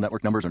current T-Mobile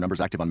network numbers or numbers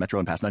active on Metro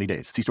in past 90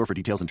 days. See store for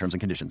details and terms and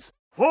conditions.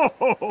 Ho,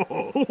 ho, ho,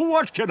 ho.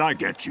 What can I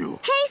get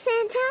you? Hey,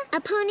 Santa! A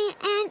pony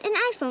and an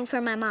iPhone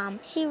for my mom.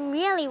 She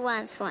really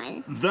wants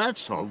one.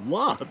 That's a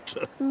lot.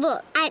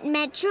 Look, at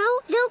Metro,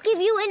 they'll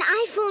give you an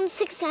iPhone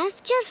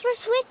 6S just for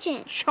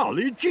switching.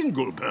 Jolly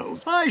jingle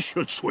bells. I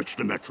should switch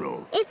to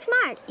Metro. It's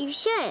smart. You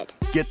should.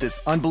 Get this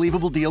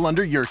unbelievable deal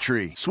under your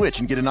tree. Switch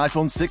and get an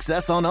iPhone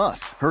 6S on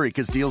us. Hurry,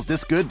 because deals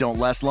this good don't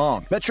last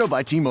long. Metro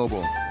by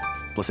T-Mobile.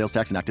 Plus sales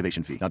tax and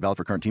activation fee. Not valid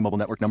for current T-Mobile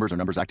network numbers or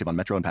numbers active on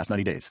Metro in past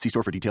 90 days. See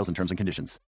store for details and terms and conditions.